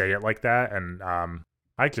it like that. And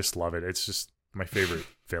I just love it. It's just my favorite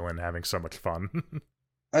villain having so much fun.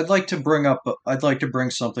 I'd like to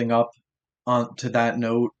bring something up on to that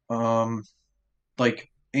note. Like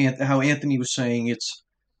how Anthony was saying, it's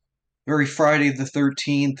very Friday the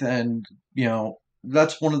 13th, and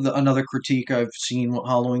that's another critique I've seen with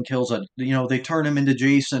Halloween Kills. That they turn him into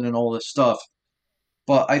Jason and all this stuff,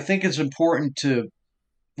 but I think it's important to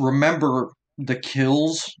remember the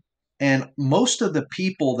kills and most of the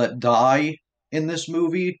people that die in this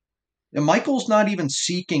movie. And Michael's not even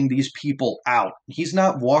seeking these people out. He's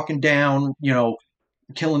not walking down,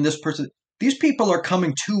 killing this person. These people are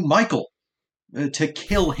coming to Michael to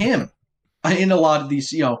kill him. In a lot of these,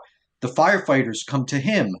 the firefighters come to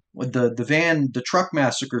him. The truck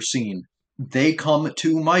massacre scene, they come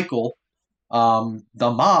to Michael. The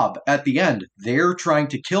mob at the end, they're trying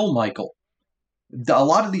to kill Michael. A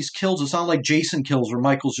lot of these kills, it's not like Jason kills where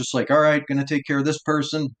Michael's just like, all right, gonna take care of this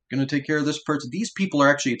person, gonna take care of this person. These people are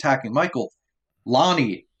actually attacking Michael.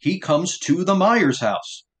 Lonnie, he comes to the Myers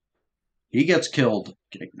house. He gets killed.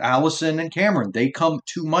 Allison and Cameron, they come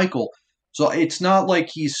to Michael. So it's not like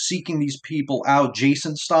he's seeking these people out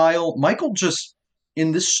Jason style. Michael just,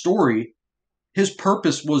 in this story, his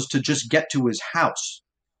purpose was to just get to his house.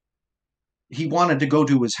 He wanted to go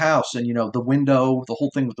to his house and, the window, the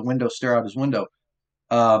whole thing with the window, stare out his window.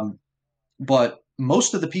 But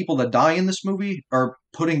most of the people that die in this movie are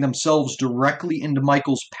putting themselves directly into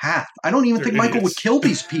Michael's path. I don't even think Michael would kill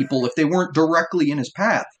these people if they weren't directly in his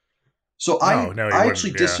path. So I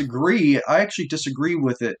actually disagree. I actually disagree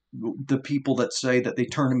with it. The people that say that they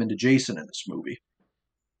turn him into Jason in this movie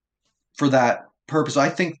for that purpose. I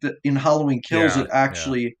think that in Halloween Kills,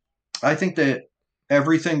 I think that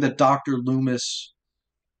everything that Dr. Loomis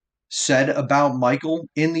said about Michael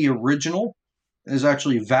in the original is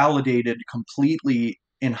actually validated completely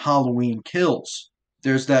in Halloween Kills.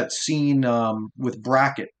 There's that scene with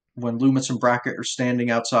Brackett when Loomis and Brackett are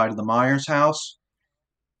standing outside of the Myers house.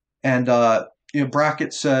 And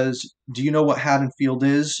Brackett says, do you know what Haddonfield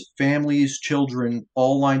is? Families, children,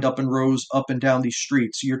 all lined up in rows up and down these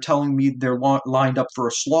streets. You're telling me they're lined up for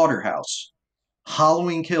a slaughterhouse.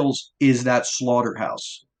 Halloween Kills is that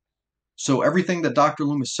slaughterhouse. So everything that Dr.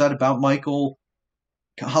 Loomis said about Michael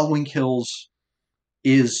Halloween Kills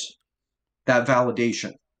is that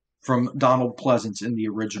validation from Donald Pleasance in the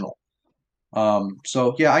original.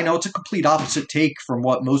 So yeah, I know it's a complete opposite take from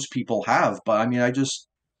what most people have, but I mean, I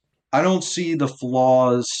don't see the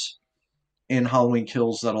flaws in Halloween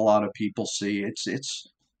Kills that a lot of people see.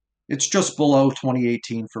 It's just below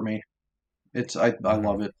 2018 for me. I Mhm.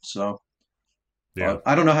 love it. So, Yeah. but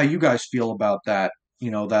I don't know how you guys feel about that.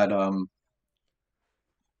 That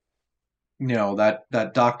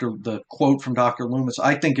the quote from Dr. Loomis.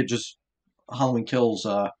 I think it just Halloween Kills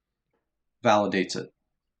validates it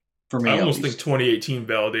for I me at almost think least. 2018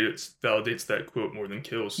 validates that quote more than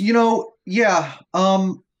Kills. Yeah.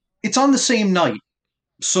 It's on the same night,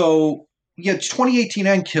 so yeah, it's 2018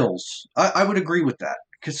 and Kills. I would agree with that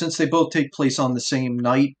because since they both take place on the same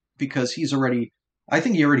night, because I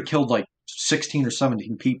think he already killed like 16 or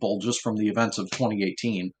 17 people just from the events of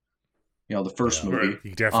 2018. The first Yeah. Right. movie He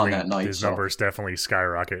on definitely, that night. his So, numbers definitely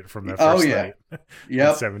skyrocket from that oh first yeah, night in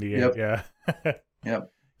yep, 78. yep, Yeah.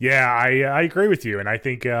 yep. Yeah, I agree with you. And I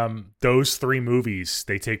think those three movies,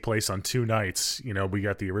 they take place on two nights. We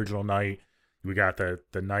got the original night, we got the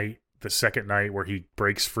second night where he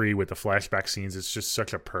breaks free with the flashback scenes. It's just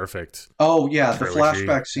such a perfect Oh yeah, the trilogy.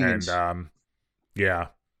 flashback And scenes. yeah.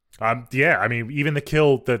 Yeah, I mean, even the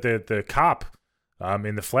kill, the cop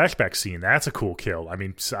in the flashback scene, that's a cool kill. I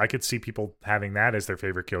mean, I could see people having that as their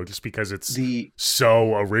favorite kill just because it's The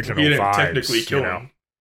so original He didn't vibes. technically kill him.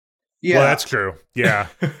 Yeah, Well, that's true. Yeah,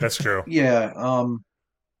 that's true. yeah.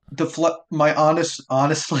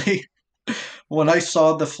 Honestly, when I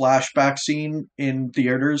saw the flashback scene in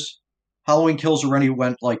theaters, Halloween Kills already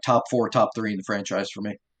went like top 4, top 3 in the franchise for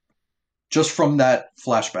me, just from that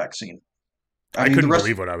flashback scene. I I mean, the couldn't rest.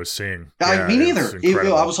 believe what I was seeing. Me Yeah, it was neither. I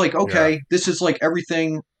incredible. was like, Yeah, okay, this is like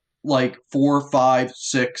everything like 4, 5,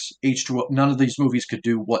 6, H2O. None of these movies could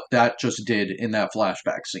do what that just did in that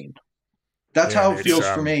flashback scene. That's and how it it's feels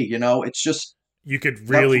for me. It's just you could that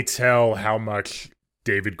really tell how much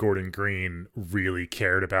David Gordon Green really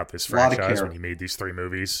cared about this a lot of franchise when care. he made these three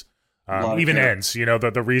movies. A lot of Even care. Ends,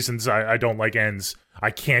 the reasons I don't like Ends,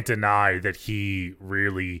 I can't deny that he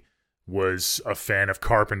really was a fan of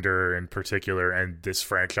Carpenter in particular and this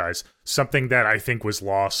franchise. Something that I think was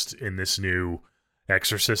lost in this new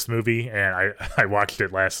Exorcist movie, and I watched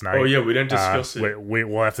it last night. Oh yeah, we didn't discuss it.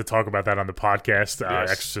 We'll have to talk about that on the podcast.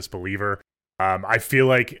 Yes. Exorcist Believer. I feel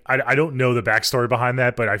like I don't know the backstory behind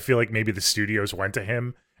that, but I feel like maybe the studios went to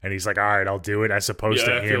him and he's like, "All right, I'll do it," as opposed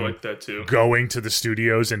Yeah, to I feel him like that too. going to the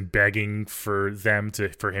studios and begging for him to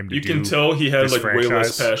You do. can tell he had this like way less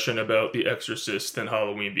franchise. passion about The Exorcist than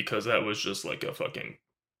Halloween because that was just like a fucking.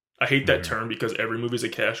 I hate that term because every movie's a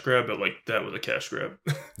cash grab, but like that was a cash grab.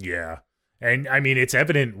 Yeah, and I mean it's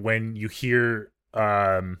evident when you hear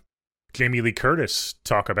Jamie Lee Curtis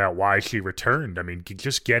talk about why she returned. I mean,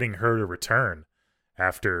 just getting her to return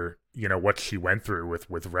after what she went through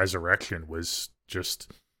with Resurrection was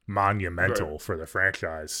just monumental Right. for the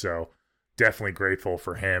franchise. So definitely grateful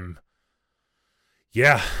for him.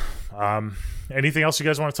 Yeah. Anything else you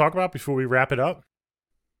guys want to talk about before we wrap it up?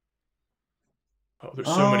 Oh, there's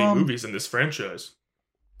so many Um, movies in this franchise.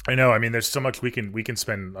 I know. I mean, there's so much we can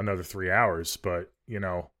spend another 3 hours, but did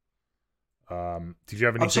you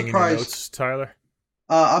have I'm anything in your surprised. notes, Tyler?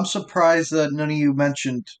 I'm surprised that none of you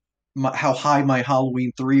mentioned how high my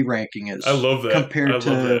Halloween 3 ranking is. I love that. Compared I to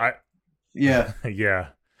love that. yeah, Yeah,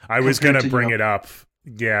 I was Compared gonna to, bring it up.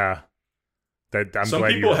 Yeah, that I'm Some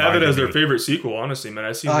glad people you have it reminded as their me. favorite sequel. Honestly, man,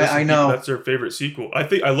 I see. I know. That's their favorite sequel. I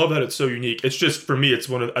love that it's so unique. It's just for me, it's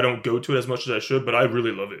one of I don't go to it as much as I should, but I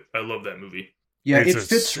really love it. I love that movie. yeah. It's It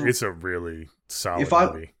fits. It's a really solid If I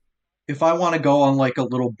movie. if I want to go on like a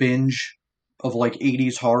little binge of like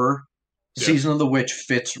 80s horror, Yeah. Season of the Witch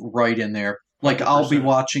fits right in there. Like I'll be 100%.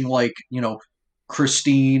 watching like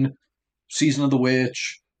Christine, Season of the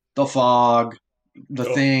Witch, The Fog, The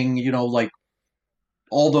Oh. Thing. Like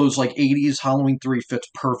all those like 80s Halloween 3 fits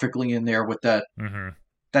perfectly in there with that Mm-hmm.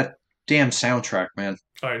 that damn soundtrack, man.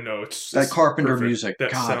 I know it's That it's Carpenter perfect. music,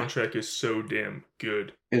 That God. soundtrack is so damn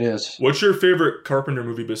good. It is. What's your favorite Carpenter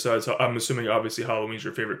movie besides? I'm assuming obviously Halloween's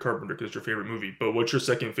your favorite Carpenter because it's your favorite movie. But what's your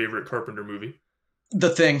second favorite Carpenter movie? The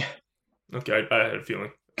Thing. Okay, I had a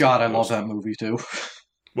feeling. God, I love that movie too.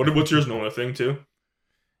 What's yours, Nolan? A Thing too?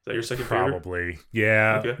 Is that your second favorite? Probably.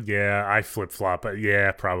 Yeah. Okay. Yeah. I flip flop, but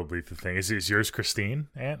yeah, probably The Thing. Is yours Christine,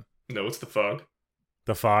 Ant? No, it's The Fog.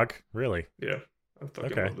 The Fog? Really? Yeah, I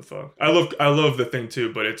fucking Okay. love The Fog. I love The Thing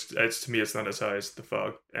too, but it's to me it's not as high as The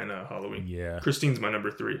Fog and Halloween. Yeah. Christine's my number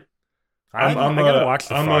 3. I gotta watch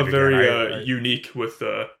The I'm Fog a very again. I- unique with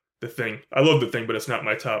The Thing. I love The Thing, but it's not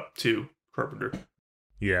my top 2 Carpenter.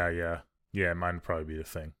 Yeah. Mine would probably be The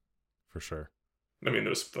Thing, for sure. I mean,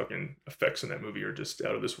 those fucking effects in that movie are just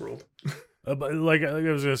out of this world. But like I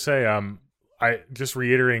was gonna say, I just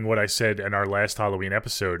reiterating what I said in our last Halloween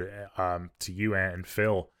episode, to you and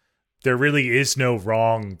Phil. There really is no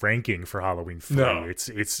wrong ranking for Halloween 3. No.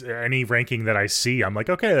 It's any ranking that I see, I'm like,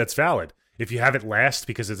 okay, that's valid. If you have it last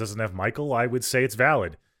because it doesn't have Michael, I would say it's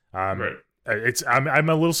valid. Right. I'm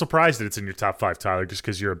a little surprised that it's in your top 5, Tyler, just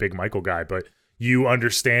because you're a big Michael guy, but you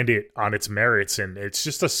understand it on its merits, and it's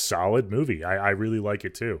just a solid movie. I really like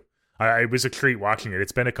it too. It was a treat watching it.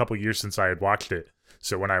 It's been a couple years since I had watched it,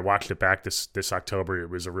 so when I watched it back this October, it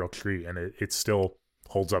was a real treat, and it still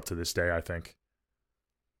holds up to this day, I think.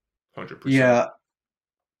 100%. Yeah.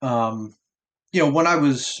 When I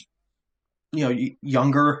was,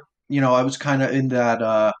 younger, I was kind of in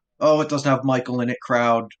that, it doesn't have Michael in it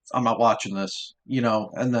crowd. I'm not watching this,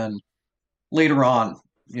 and then later on,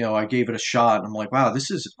 I gave it a shot and I'm like, wow, this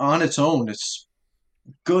is on its own. It's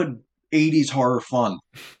good 80s horror fun,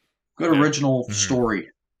 good original story,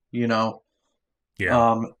 Yeah.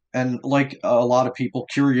 And like a lot of people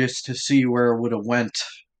curious to see where it would have went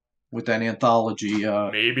with that anthology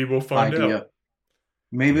Maybe we'll find idea. out.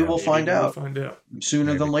 Maybe we'll find out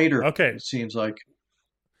sooner than later. Okay. It seems like.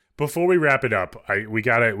 Before we wrap it up,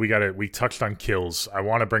 we touched on kills. I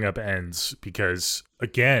want to bring up ends because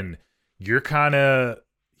again, you're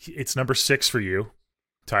it's number 6 for you,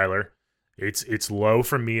 Tyler. It's low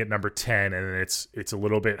for me at number 10, and then it's a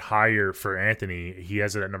little bit higher for Anthony. He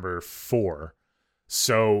has it at number 4.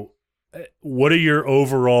 So, what are your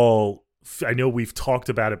overall? I know we've talked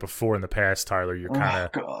about it before in the past, Tyler. You're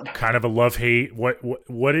kind of a love-hate.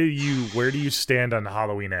 What are you? Where do you stand on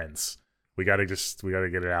Halloween Ends? We gotta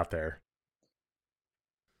get it out there.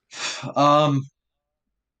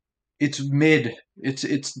 It's mid.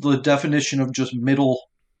 It's the definition of just middle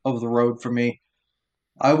of the road for me.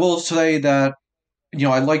 I will say that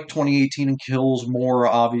I like 2018 and Kills more.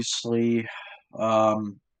 Obviously,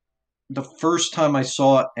 the first time I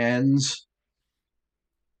saw Ends,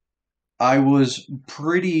 I was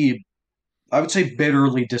I would say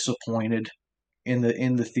bitterly disappointed in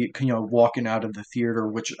the walking out of the theater,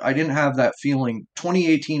 which I didn't have that feeling.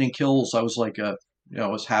 2018 and Kills, I was like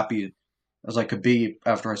as happy as I could be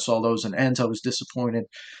after I saw those, and Ends I was disappointed.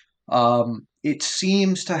 It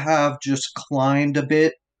seems to have just climbed a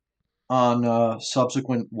bit on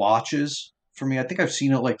subsequent watches for me. I think I've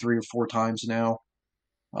seen it like 3 or 4 times now.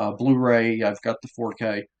 Blu-ray, I've got the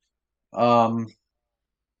 4K.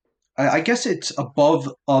 I guess it's above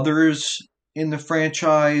others in the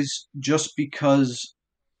franchise just because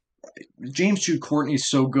James Jude Courtney is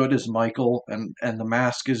so good as Michael, and The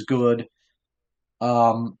Mask is good.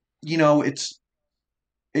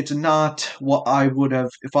 It's not what I would have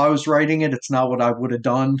if I was writing it. It's not what I would have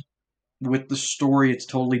done with the story. It's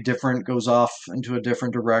totally different, goes off into a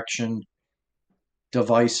different direction,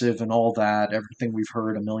 divisive and all that. Everything we've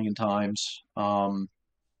heard a million times. But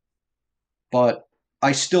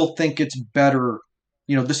I still think it's better.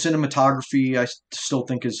 The cinematography I still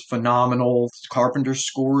think is phenomenal. Carpenter's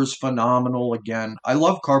score is phenomenal. Again, I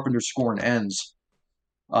love Carpenter's score in Ends.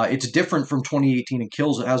 It's different from 2018 and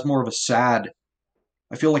Kills. It has more of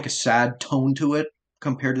I feel like a sad tone to it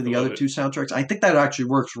compared to the other 2 soundtracks. I think that actually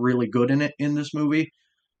works really good in this movie.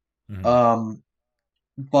 Mm-hmm.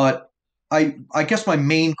 But I guess my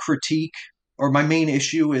main critique or my main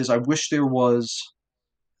issue is I wish there was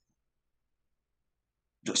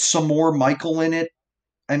some more Michael in it.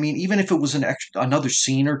 I mean, even if it was another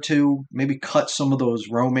scene or 2, maybe cut some of those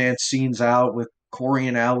romance scenes out with Corey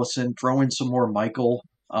and Allison, throw in some more Michael.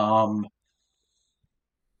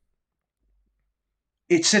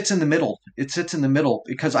 It sits in the middle.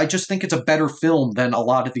 Because I just think it's a better film than a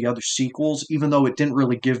lot of the other sequels, even though it didn't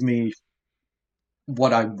really give me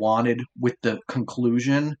what I wanted with the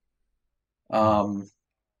conclusion. Yeah,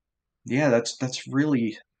 that's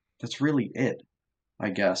really it, I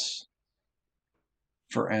guess,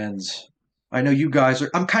 for Ends. I know you guys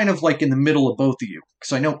I'm kind of like in the middle of both of you,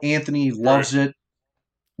 because I know Anthony loves it.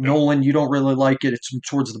 Nolan, you don't really like it. It's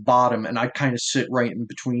towards the bottom, and I kind of sit right in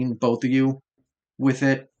between both of you with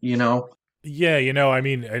it, Yeah, I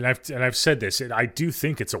mean, and I've said this, I do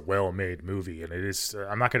think it's a well-made movie, and it is.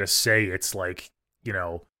 I'm not going to say it's like,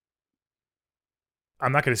 I'm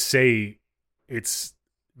not going to say it's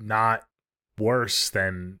not worse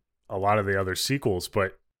than a lot of the other sequels,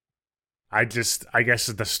 but I guess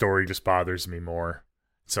the story just bothers me more,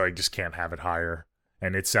 so I just can't have it higher.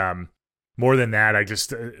 And it's more than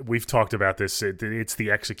that. We've talked about this. It's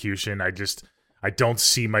the execution. I don't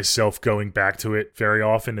see myself going back to it very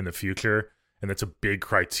often in the future, and that's a big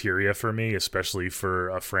criteria for me, especially for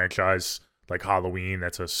a franchise like Halloween.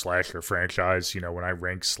 That's a slasher franchise. When I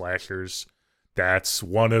rank slashers, That's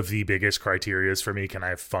one of the biggest criterias for me. Can I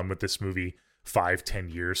have fun with this movie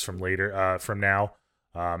 5-10 years from now?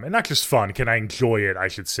 And not just fun. Can I enjoy it, I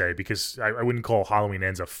should say, because I wouldn't call Halloween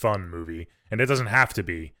Ends a fun movie, and it doesn't have to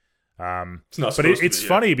be. It's not but supposed it's to be,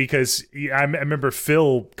 funny because I remember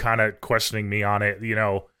Phil kind of questioning me on it.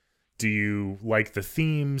 Do you like the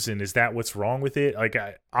themes, and is that what's wrong with it? Like,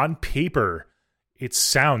 on paper, it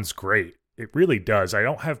sounds great. It really does. I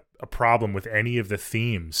don't have a problem with any of the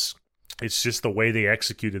themes. It's just the way they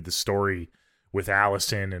executed the story with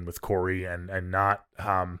Allison and with Corey, and not.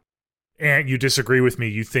 And you disagree with me.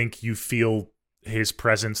 You think you feel his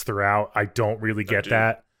presence throughout. I don't really get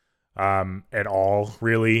that at all,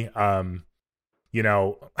 really. I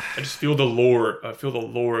just feel the lore. I feel the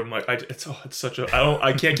lore of my. It's such a.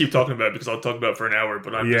 I can't keep talking about it because I'll talk about it for an hour.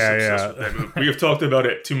 But I'm just obsessed with that movie. We have talked about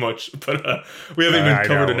it too much, but we haven't even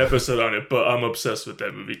covered an episode on it. But I'm obsessed with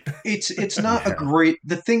that movie. It's not a great.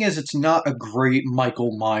 The thing is, it's not a great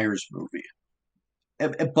Michael Myers movie.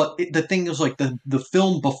 But the thing is, like, the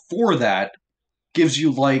film before that gives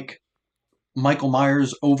you, like, Michael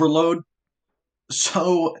Myers overload.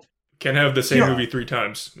 So can have the same movie 3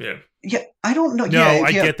 times. Yeah. Yeah, I don't know. No,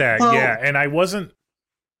 I get that. Well, yeah, and I wasn't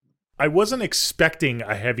expecting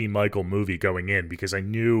a heavy Michael movie going in because I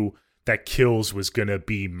knew that Kills was gonna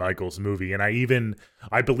be Michael's movie, and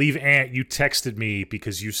I believe Ant, you texted me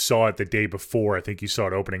because you saw it the day before. I think you saw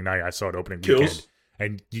it opening night. I saw it opening Kills? weekend.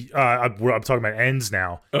 And I'm talking about Ends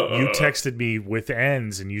now. You texted me with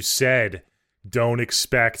Ends, and you said, "Don't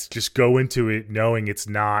expect. Just go into it knowing it's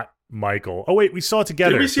not Michael." Oh wait, we saw it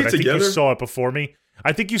together. Did we see it together? I think you saw it before me.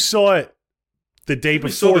 I think you saw it the day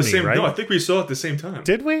before me, right? No, I think we saw it at the same time.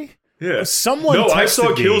 Did we? Yeah. Someone No, I saw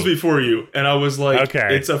texted me. Kills before you, and I was like,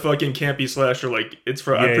 Okay. it's a fucking campy slasher. Like, it's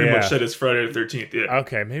for. I pretty much said it's Friday the 13th. Yeah.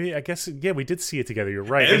 Okay, maybe I guess we did see it together. You're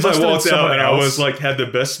right. And I walked out, and I was like, had the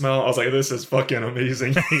best smile. I was like, this is fucking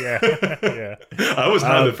amazing. yeah. I was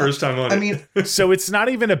high the first time on it. I mean, so it's not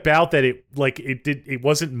even about that. It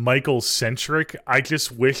wasn't Michael centric. I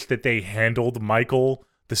just wish that they handled Michael,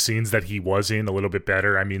 the scenes that he was in, a little bit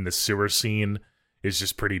better. I mean, the sewer scene is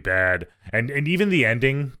just pretty bad, and even the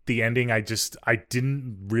ending. I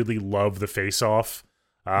didn't really love the face off.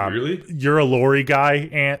 Really? You're a Laurie guy,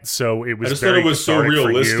 Ant, so it was. I just very thought it was so cathartic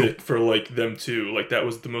realistic for like them two. Like, that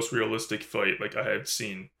was the most realistic fight like I had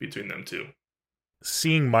seen between them two.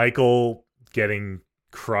 Seeing Michael getting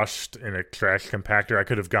crushed in a trash compactor, I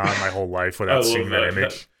could have gone my whole life without seeing that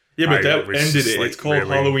image. Yeah, but that was ended just, it. like, It's called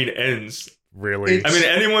really, Halloween Ends. Really? I mean,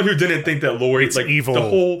 anyone who didn't think that Laurie, It's like evil. the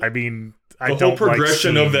whole, I mean, the whole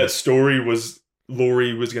progression of that story was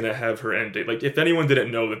Laurie was going to have her end date. Like, if anyone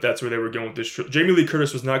didn't know that that's where they were going with this, Jamie Lee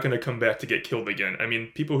Curtis was not going to come back to get killed again. I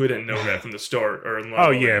mean, people who didn't know that from the start are in love. Oh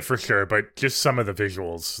yeah, for sure. But just some of the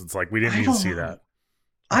visuals, it's like we didn't need to see that.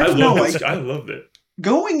 I don't know. I loved it.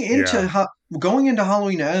 Going into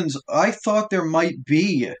Halloween Ends, I thought there might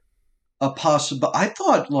be a possible. I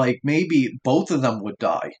thought like maybe both of them would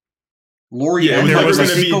die. Laurie and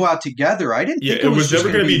Michael go out together. I didn't think it was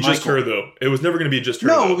never going to be Michael. just her, though. It was never going to be just her.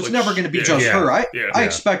 No, it was never going to be just her. I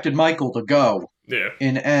expected Michael to go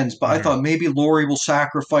in Ends, but I thought maybe Laurie will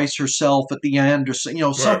sacrifice herself at the end, or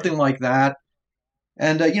something like that.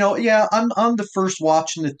 And on the first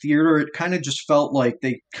watch in the theater, it kind of just felt like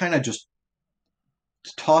they kind of just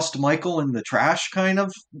tossed Michael in the trash, kind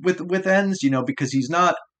of with Ends, because he's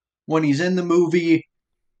not, when he's in the movie,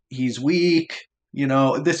 he's weak.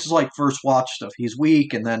 This is like first watch stuff. He's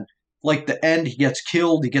weak, and then like the end, he gets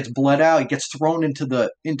killed, he gets bled out, he gets thrown into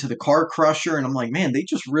the car crusher, and I'm like, man, they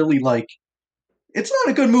just really like. It's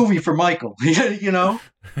not a good movie for Michael, he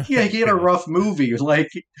had a rough movie, like,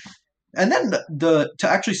 and then to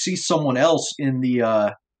actually see someone else in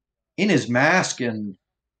his mask and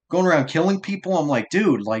going around killing people, I'm like,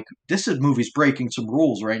 dude, like movie's breaking some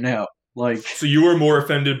rules right now. Like, so you were more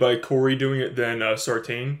offended by Corey doing it than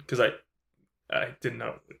Sartain? Because I didn't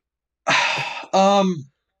know.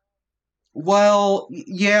 Well,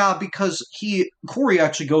 yeah, because Corey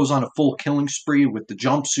actually goes on a full killing spree with the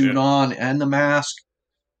jumpsuit on and the mask.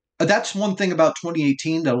 That's one thing about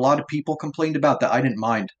 2018 that a lot of people complained about that I didn't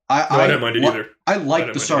mind. I didn't mind it either. I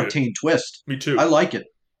like the Sartain twist. Me too. I like it.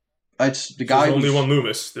 It's the guy. There's only one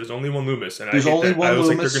Loomis. There's only one Loomis, and there's only one I was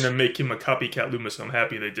Loomis. like, they're gonna make him a copycat Loomis. I'm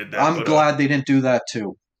happy they did that. I'm glad they didn't do that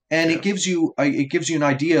too. And it gives you an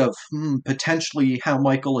idea of potentially how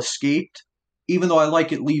Michael escaped, even though I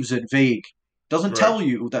like it leaves it vague. Doesn't tell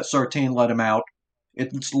you that Sartain let him out.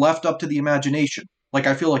 It's left up to the imagination. Like,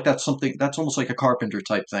 I feel like that's almost like a Carpenter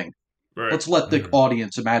type thing. Right. Let's let the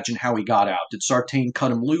audience imagine how he got out. Did Sartain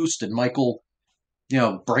cut him loose? Did Michael,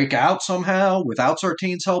 break out somehow without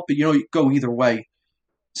Sartain's help? But, you go either way.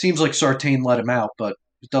 Seems like Sartain let him out, but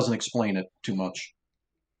it doesn't explain it too much.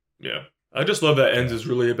 Yeah. I just love that Ends is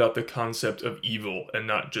really about the concept of evil and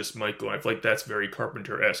not just Michael. I feel like that's very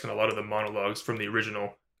Carpenter-esque, and a lot of the monologues from the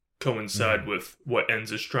original coincide with what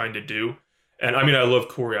Ends is trying to do. And I mean, I love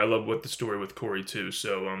Corey. I love what the story with Corey too.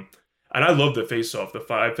 So, and I love the face-off. The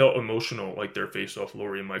fight, I felt emotional like their face-off,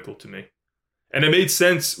 Laurie and Michael, to me. And it made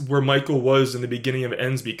sense where Michael was in the beginning of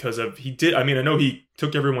Ends because of he did. I mean, I know he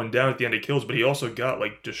took everyone down at the end of Kills, but he also got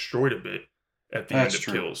like destroyed a bit at the end of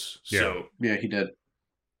Kills. So yeah, he did.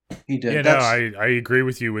 He did. Yeah, no, I agree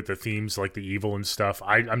with you with the themes like the evil and stuff.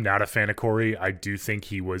 I'm not a fan of Corey. I do think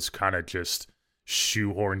he was kind of just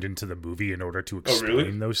shoehorned into the movie in order to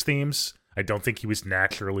explain those themes. I don't think he was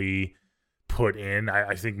naturally put in.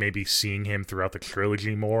 I think maybe seeing him throughout the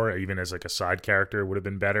trilogy more, even as like a side character, would have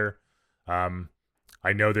been better.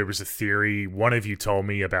 I know there was a theory one of you told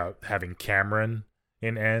me about having Cameron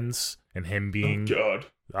in Ends and him being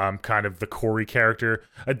kind of the Corey character.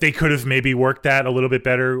 They could have maybe worked that a little bit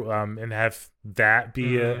better and have that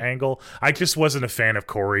be an angle. I just wasn't a fan of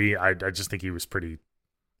Corey. I just think he was pretty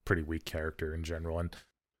weak character in general, and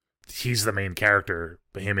he's the main character.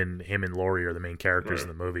 Him and Laurie are the main characters in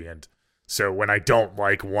the movie, and so when I don't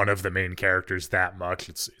like one of the main characters that much,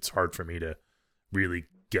 it's hard for me to really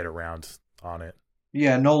get around on it.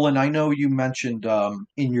 Yeah, Nolan, I know you mentioned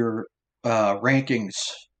in your rankings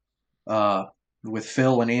with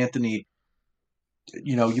Phil and Anthony,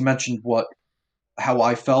 you mentioned how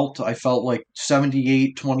I felt. I felt like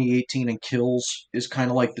 78, 2018, and Kills is kind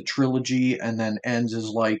of like the trilogy, and then Ends is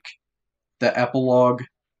like the epilogue,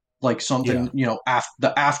 like something,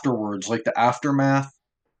 the afterwards, like the aftermath.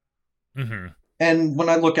 Mm-hmm. And when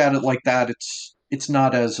I look at it like that, it's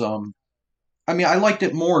not as I mean, I liked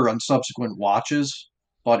it more on subsequent watches,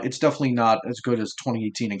 but it's definitely not as good as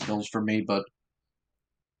 2018 and Kills for me. But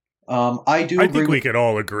I think we could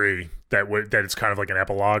all agree that it's kind of like an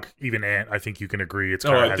epilogue. Even Ant, I think you can agree it's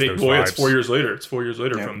kind of has those vibes. It's 4 years later. It's 4 years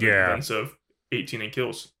later from the events of 18 and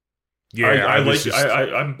Kills. Yeah,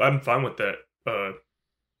 I'm fine with that.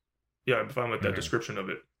 I'm fine with that description of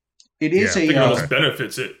it. It is I think it almost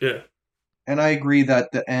benefits it. Yeah, and I agree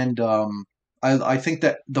that the end. I think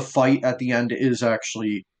that the fight at the end is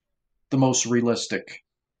actually the most realistic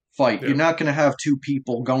fight. Yeah. You're not going to have two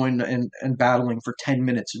people going and battling for 10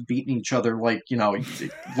 minutes and beating each other like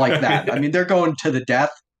that. I mean, they're going to the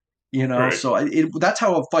death, right. So that's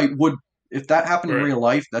how a fight would, if that happened in real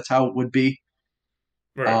life, that's how it would be.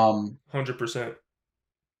 Right. 100%.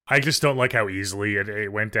 I just don't like how easily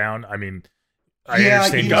it went down. I mean, I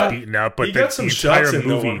understand he's beaten up, but he got some shots in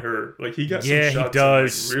movie, on her. Like he got some shots. He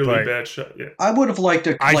does. Really bad shot. Yeah. I would have liked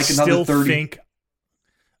another 30.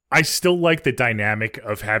 I still like the dynamic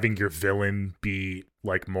of having your villain be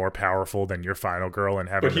like more powerful than your final girl and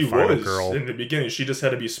having the final girl in the beginning. She just had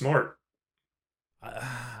to be smart.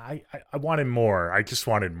 I wanted more. I just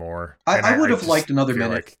wanted more. I would have liked another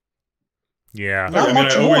minute. Not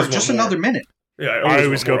much more. Just another minute. Yeah, I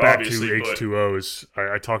always go back to H2O's.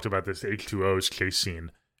 I talked about this H2O's chase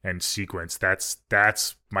scene and sequence.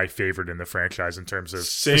 That's my favorite in the franchise in terms of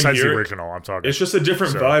besides the original. I'm talking. It's just a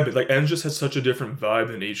different vibe. Like Ends just has such a different vibe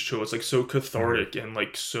than H2O. It's like so cathartic and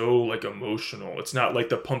like so like emotional. It's not like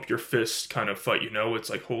the pump your fist kind of fight. It's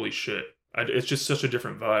like holy shit. It's just such a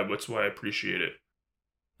different vibe. That's why I appreciate it.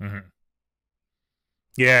 Mm-hmm.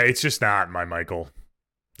 Yeah, it's just not my Michael.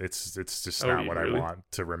 It's just not what I want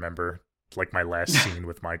to remember. Like my last scene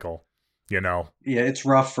with Michael, Yeah, it's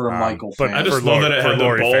rough for a Michael fan. But I just love that it had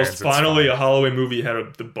the balls. Finally, a Halloween movie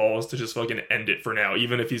had the balls to just fucking end it for now.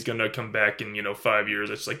 Even if he's gonna come back in 5 years,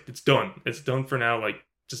 it's like it's done. It's done for now. Like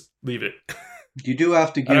just leave it. You do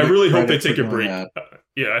have to give. And I really hope they take a break.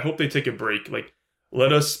 I hope they take a break. Like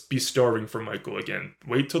let us be starving for Michael again.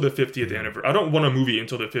 Wait till the 50th anniversary. I don't want a movie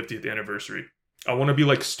until the 50th anniversary. I want to be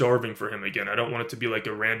like starving for him again. I don't want it to be like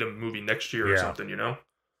a random movie next year or something.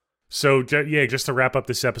 So, just to wrap up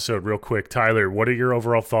this episode real quick, Tyler, what are your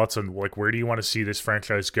overall thoughts on, like, where do you want to see this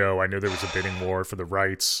franchise go? I know there was a bidding war for the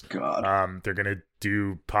rights. God. They're going to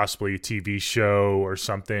do possibly a TV show or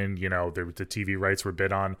something. The TV rights were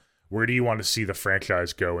bid on. Where do you want to see the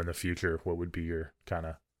franchise go in the future? What would be your kind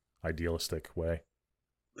of idealistic way?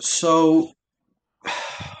 So,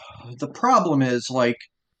 the problem is, like,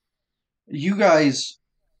 you guys,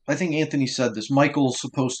 I think Anthony said this, Michael's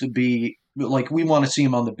supposed to be, like, we want to see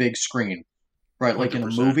him on the big screen, right? Like 100%. In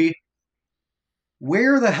a movie.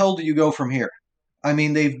 Where the hell do you go from here? I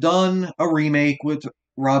mean, they've done a remake with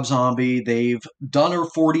Rob Zombie. They've done a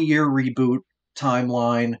 40-year reboot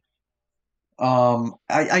timeline.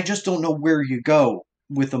 I just don't know where you go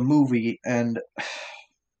with a movie. And,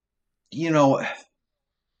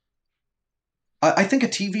 I think a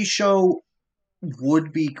TV show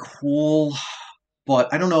would be cool,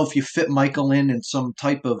 but I don't know if you fit Michael in some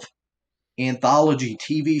type of anthology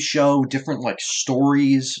TV show, different like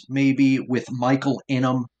stories maybe with Michael in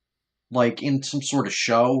them, like in some sort of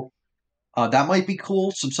show. That might be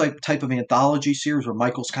cool. Some type of anthology series where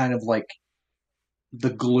Michael's kind of like the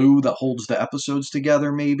glue that holds the episodes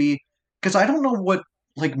together, maybe. Because I don't know what,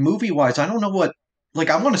 like movie wise, I don't know what. Like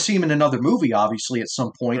I want to see him in another movie, obviously, at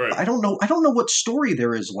some point. Right. But I don't know. I don't know what story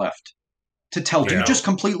there is left to tell. Do Yeah. you just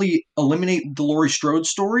completely eliminate the Laurie Strode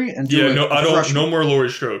story and do Yeah, no, I don't. fresh- No more Laurie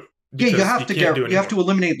Strode. Yeah, you because have to can't do it you have to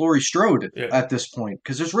anymore. eliminate Laurie Strode Yeah. at this point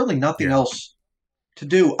because there's really nothing Yeah. else to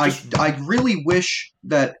do. I really wish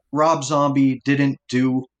that Rob Zombie didn't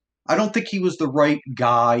do. I don't think he was the right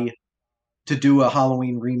guy to do a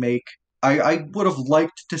Halloween remake. I would have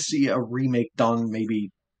liked to see a remake done maybe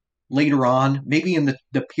later on, maybe in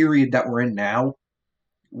the period that we're in now,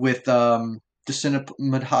 with the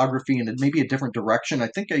cinematography and maybe a different direction. I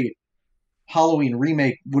think a Halloween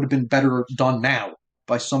remake would have been better done now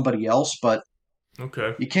by somebody else, but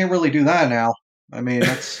Okay. you can't really do that now. I mean,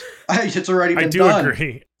 it's already been I do done,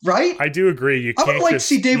 agree. right? I do agree. You I can't would like to just,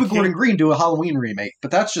 see you David can't- Gordon Green do a Halloween remake,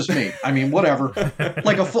 but that's just me. I mean, whatever.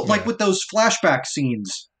 Like with those flashback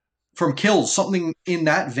scenes from Kills, something in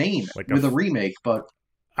that vein Like with a remake. But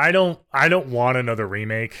I don't want another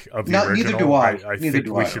remake of the neither original. do I. I Neither think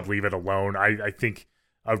do we I. should leave it alone. I think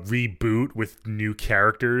a reboot with new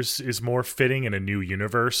characters is more fitting in a new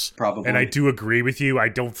universe. Probably. And I do agree with you. I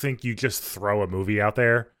don't think you just throw a movie out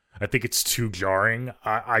there. I think it's too jarring.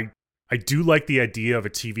 I do like the idea of a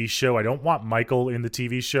TV show. I don't want Michael in the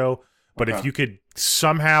TV show, but if Okay. you could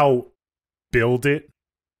somehow build it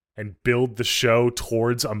and build the show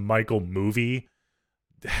towards a Michael movie,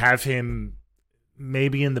 have him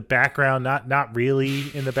maybe in the background, not really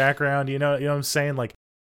in the background, you know what I'm saying? Like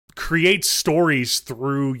create stories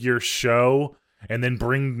through your show and then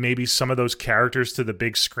bring maybe some of those characters to the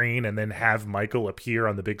big screen and then have Michael appear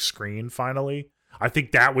on the big screen finally. I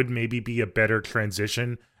think that would maybe be a better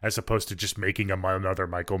transition as opposed to just making another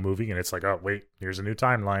Michael movie and it's like, oh wait, here's a new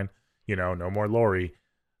timeline, no more Laurie.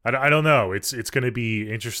 I don't know. It's going to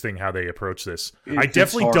be interesting how they approach this. I It's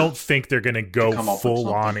definitely hard don't think they're going to go come up with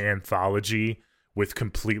full on something. anthology with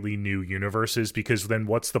completely new universes because then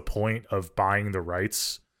what's the point of buying the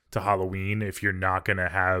rights to Halloween if you're not going to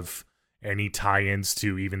have any tie-ins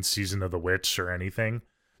to even Season of the Witch or anything?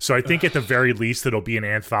 So I think at the very least it'll be an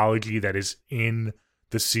anthology that is in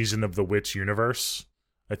the Season of the Witch universe.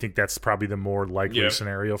 I think that's probably the more likely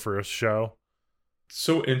scenario for a show.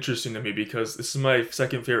 So interesting to me because this is my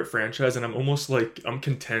second favorite franchise and I'm almost like, I'm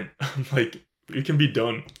content. I'm like, it can be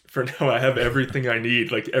done for now. I have everything I need,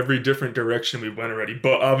 like every different direction we went already,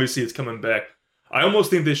 but obviously it's coming back. I almost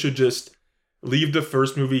think they should just leave the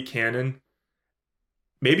first movie canon,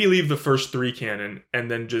 maybe leave the first three canon, and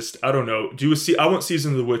then just, I don't know, I want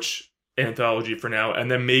Season of the Witch anthology for now, and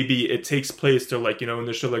then maybe it takes place to like, in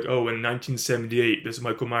the show, like, oh, in 1978, this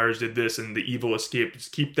Michael Myers did this and the evil escaped.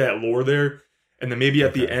 Just keep that lore there. And then maybe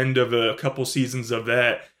at the end of a couple seasons of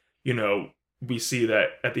that, we see that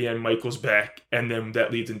at the end Michael's back, and then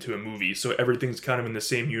that leads into a movie. So everything's kind of in the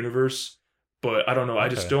same universe. But I don't know. I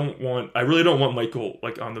just I really don't want Michael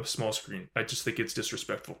like on the small screen. I just think it's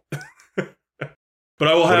disrespectful. But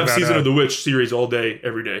I will have Season of the Witch series all day,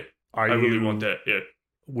 every day. I really want that. Yeah.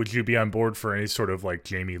 Would you be on board for any sort of like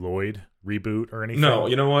Jamie Lloyd reboot or anything? No,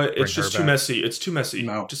 you know what? It's Bring just her too back? messy. It's too messy.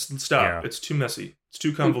 No. Just stop. Yeah. It's too messy. It's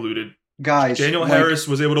too convoluted. guys, Danielle like, Harris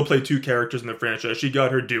was able to play two characters in the franchise. She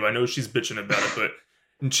got her due. I know she's bitching about it, but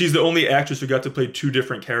and she's the only actress who got to play two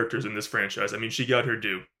different characters in this franchise. I mean, she got her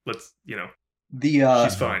due.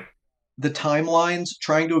 She's fine. The timelines,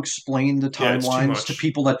 trying to explain the Yeah, it's too timelines much. to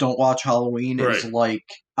people that don't watch Halloween is Right. like,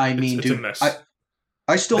 I mean, It's a dude, mess.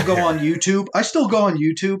 I still go on YouTube.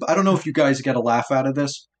 I don't know if you guys get a laugh out of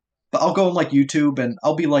this, but I'll go on like YouTube and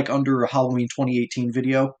I'll be like under a Halloween 2018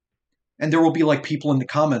 video, and there will be like people in the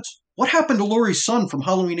comments, "What happened to Laurie's son from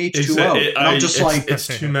Halloween H2O?" And I'm just like, it's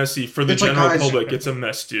too messy for the It's like, general guys, public. It's a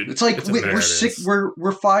mess, dude. it's like a we're mess. six, we're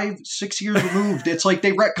 5-6 years removed. It's like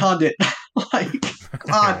they retconned it. Like,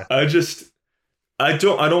 come on. I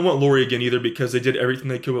don't want Laurie again either because they did everything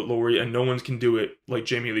they could with Laurie and no one can do it like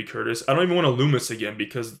Jamie Lee Curtis. I don't even want a Loomis again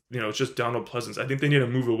because, it's just Donald Pleasance. I think they need to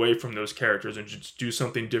move away from those characters and just do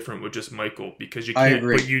something different with just Michael because you I can't.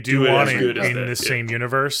 agree. But you do do it want as it good as in that, the yeah. same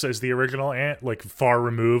universe as the original Ant, like far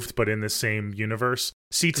removed, but in the same universe.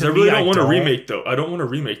 See, to I me, really don't want a remake though. I don't want a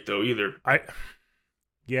remake though either.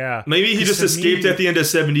 Yeah. Maybe he just To escaped me- at the end of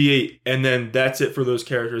 78 and then that's it for those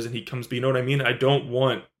characters and he comes. But you know what I mean? I don't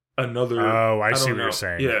want another. Oh, I see don't what you're know.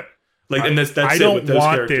 saying. Yeah. Like, and that's I it don't with those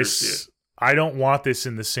want characters. this. I don't want this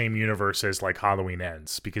in the same universe as like Halloween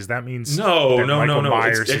Ends, because that means No. Michael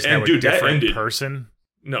Myers is now a different ended. person.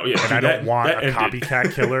 No, yeah. And I don't want a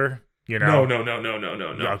copycat killer. You know? No.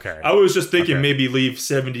 Okay. I was just thinking maybe leave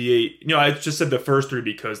 78. You know, I just said the first 3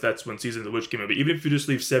 because that's when Season of the Witch came out. But even if you just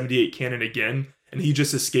leave 78 canon again, and he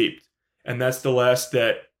just escaped, and that's the last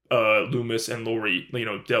that Loomis and Laurie,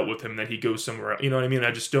 dealt with him, then he goes somewhere else. You know what I mean?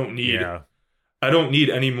 I just don't need... Yeah. I don't need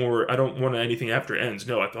any more. I don't want anything after Ends.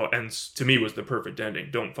 No, I thought Ends, to me, was the perfect ending.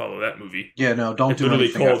 Don't follow that movie. Yeah, no, don't do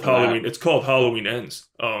anything called Halloween. That. It's called Halloween Ends.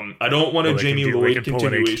 I don't want a Jamie Lloyd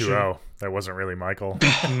continuation. H2O. That wasn't really Michael.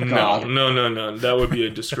 No. That would be a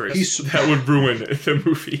disgrace. That would ruin the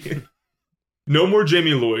movie. No more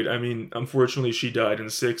Jamie Lloyd. I mean, unfortunately, she died in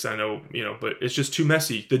 6. I know, but it's just too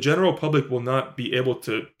messy. The general public will not be able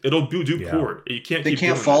to. It'll do poor. You can't. They keep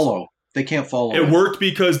can't doing follow. This. They can't follow. It worked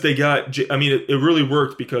because they got. It really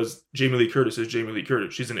worked because Jamie Lee Curtis is Jamie Lee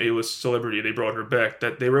Curtis. She's an A-list celebrity. They brought her back.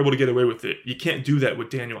 That they were able to get away with it. You can't do that with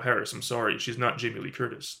Danielle Harris. I'm sorry, she's not Jamie Lee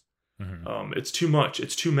Curtis. Mm-hmm. It's too much.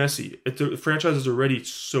 It's too messy. The franchise is already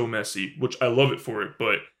so messy, which I love it for it,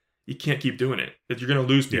 but you can't keep doing it. You're going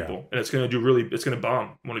to lose people, and it's going to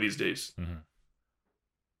bomb one of these days. Mm-hmm.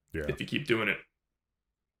 Yeah, if you keep doing it.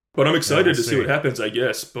 But I'm excited to see what happens, I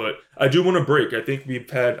guess. But I do want to break. I think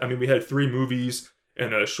we had 3 movies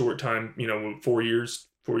in a short time,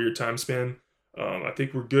 4-year time span. I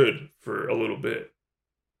think we're good for a little bit.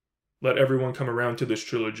 Let everyone come around to this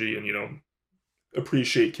trilogy and,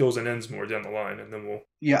 appreciate Kills and Ends more down the line. And then we'll...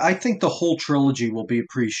 Yeah, I think the whole trilogy will be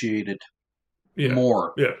appreciated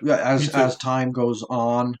more as time goes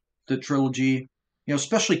on, the trilogy.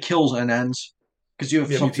 Especially Kills and Ends. Because you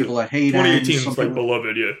have some people that hate 2018 Ends. Is like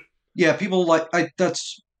beloved, yeah. Yeah, people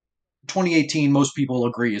that's 2018. Most people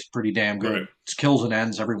agree is pretty damn good. Right. It's Kills and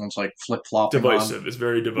Ends. Everyone's like flip flopping. Divisive. It's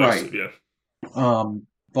very divisive. Right. Yeah.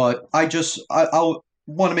 But I'll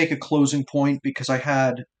want to make a closing point because I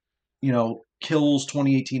had, Kills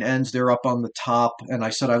 2018 Ends. They're up on the top, and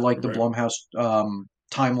I said I like the Blumhouse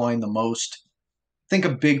timeline the most. I think a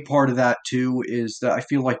big part of that too is that I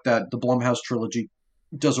feel like that the Blumhouse trilogy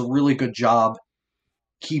does a really good job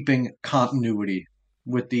keeping continuity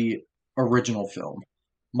with the original film.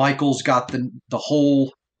 Michael's got the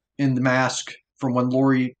hole in the mask from when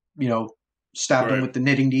Laurie, stabbed him with the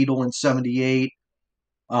knitting needle in 78.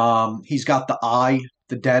 He's got the eye,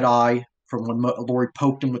 the dead eye, from when Laurie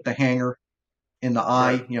poked him with the hanger in the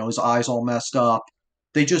eye. Right. His eye's all messed up.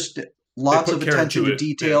 Lots of attention to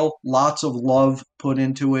detail, lots of love put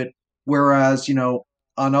into it. Whereas,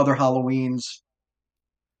 on other Halloweens,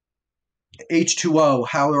 H2O,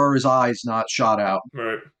 how are his eyes not shot out?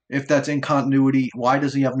 Right. If that's in continuity, why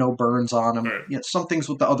does he have no burns on him? Right. Some things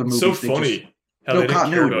with the other movies. So funny how they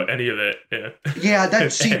didn't care about any of that. Yeah.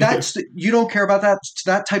 That's you don't care about that.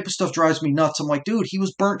 That type of stuff drives me nuts. I'm like, dude, he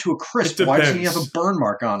was burnt to a crisp. Why doesn't he have a burn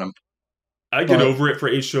mark on him? I get over it for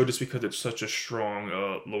H2O just because it's such a strong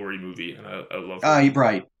Laurie movie, and I love it.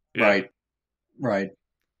 Right.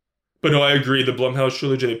 But no, I agree. The Blumhouse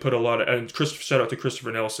trilogy, they put a lot of, and shout out to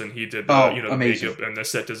Christopher Nelson. He did the makeup and the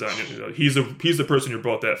set design. He's the person who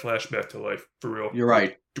brought that flashback to life for real. You're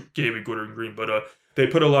right. Gave it Gordon Green, but they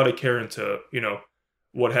put a lot of care into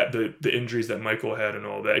what had the injuries that Michael had and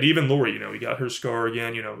all that. And even Laurie, he got her scar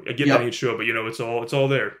again. I get that H2O, but it's all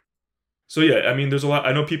there. So yeah, there's a lot.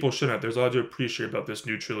 I know people shouldn't. There's a lot to appreciate about this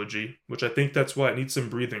new trilogy, which I think that's why it needs some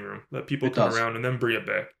breathing room. Let people come around and then bring it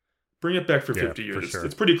back. Bring it back for 50 years. For sure.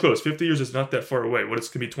 It's pretty close. 50 years is not that far away. It's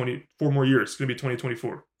going to be 24 more years. It's going to be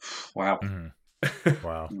 2024. Wow. Mm-hmm.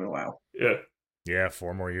 Wow. Wow. Yeah. Yeah,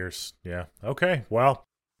 4 more years. Yeah. Okay. Well,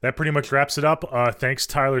 that pretty much wraps it up. Thanks,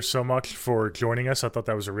 Tyler, so much for joining us. I thought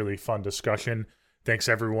that was a really fun discussion. Thanks,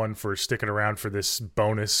 everyone, for sticking around for this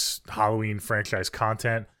bonus Halloween franchise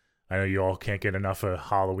content. I know you all can't get enough of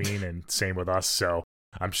Halloween, and same with us, so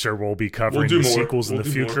I'm sure we'll be covering the sequels in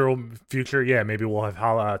the future. Yeah, maybe we'll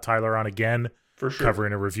have Tyler on again for sure,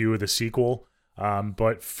 covering a review of the sequel.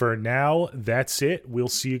 But for now, that's it. We'll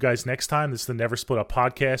see you guys next time. This is the Never Split Up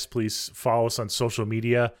podcast. Please follow us on social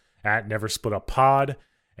media at Never Split Up Pod,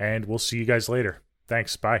 and we'll see you guys later.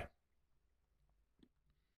 Thanks. Bye.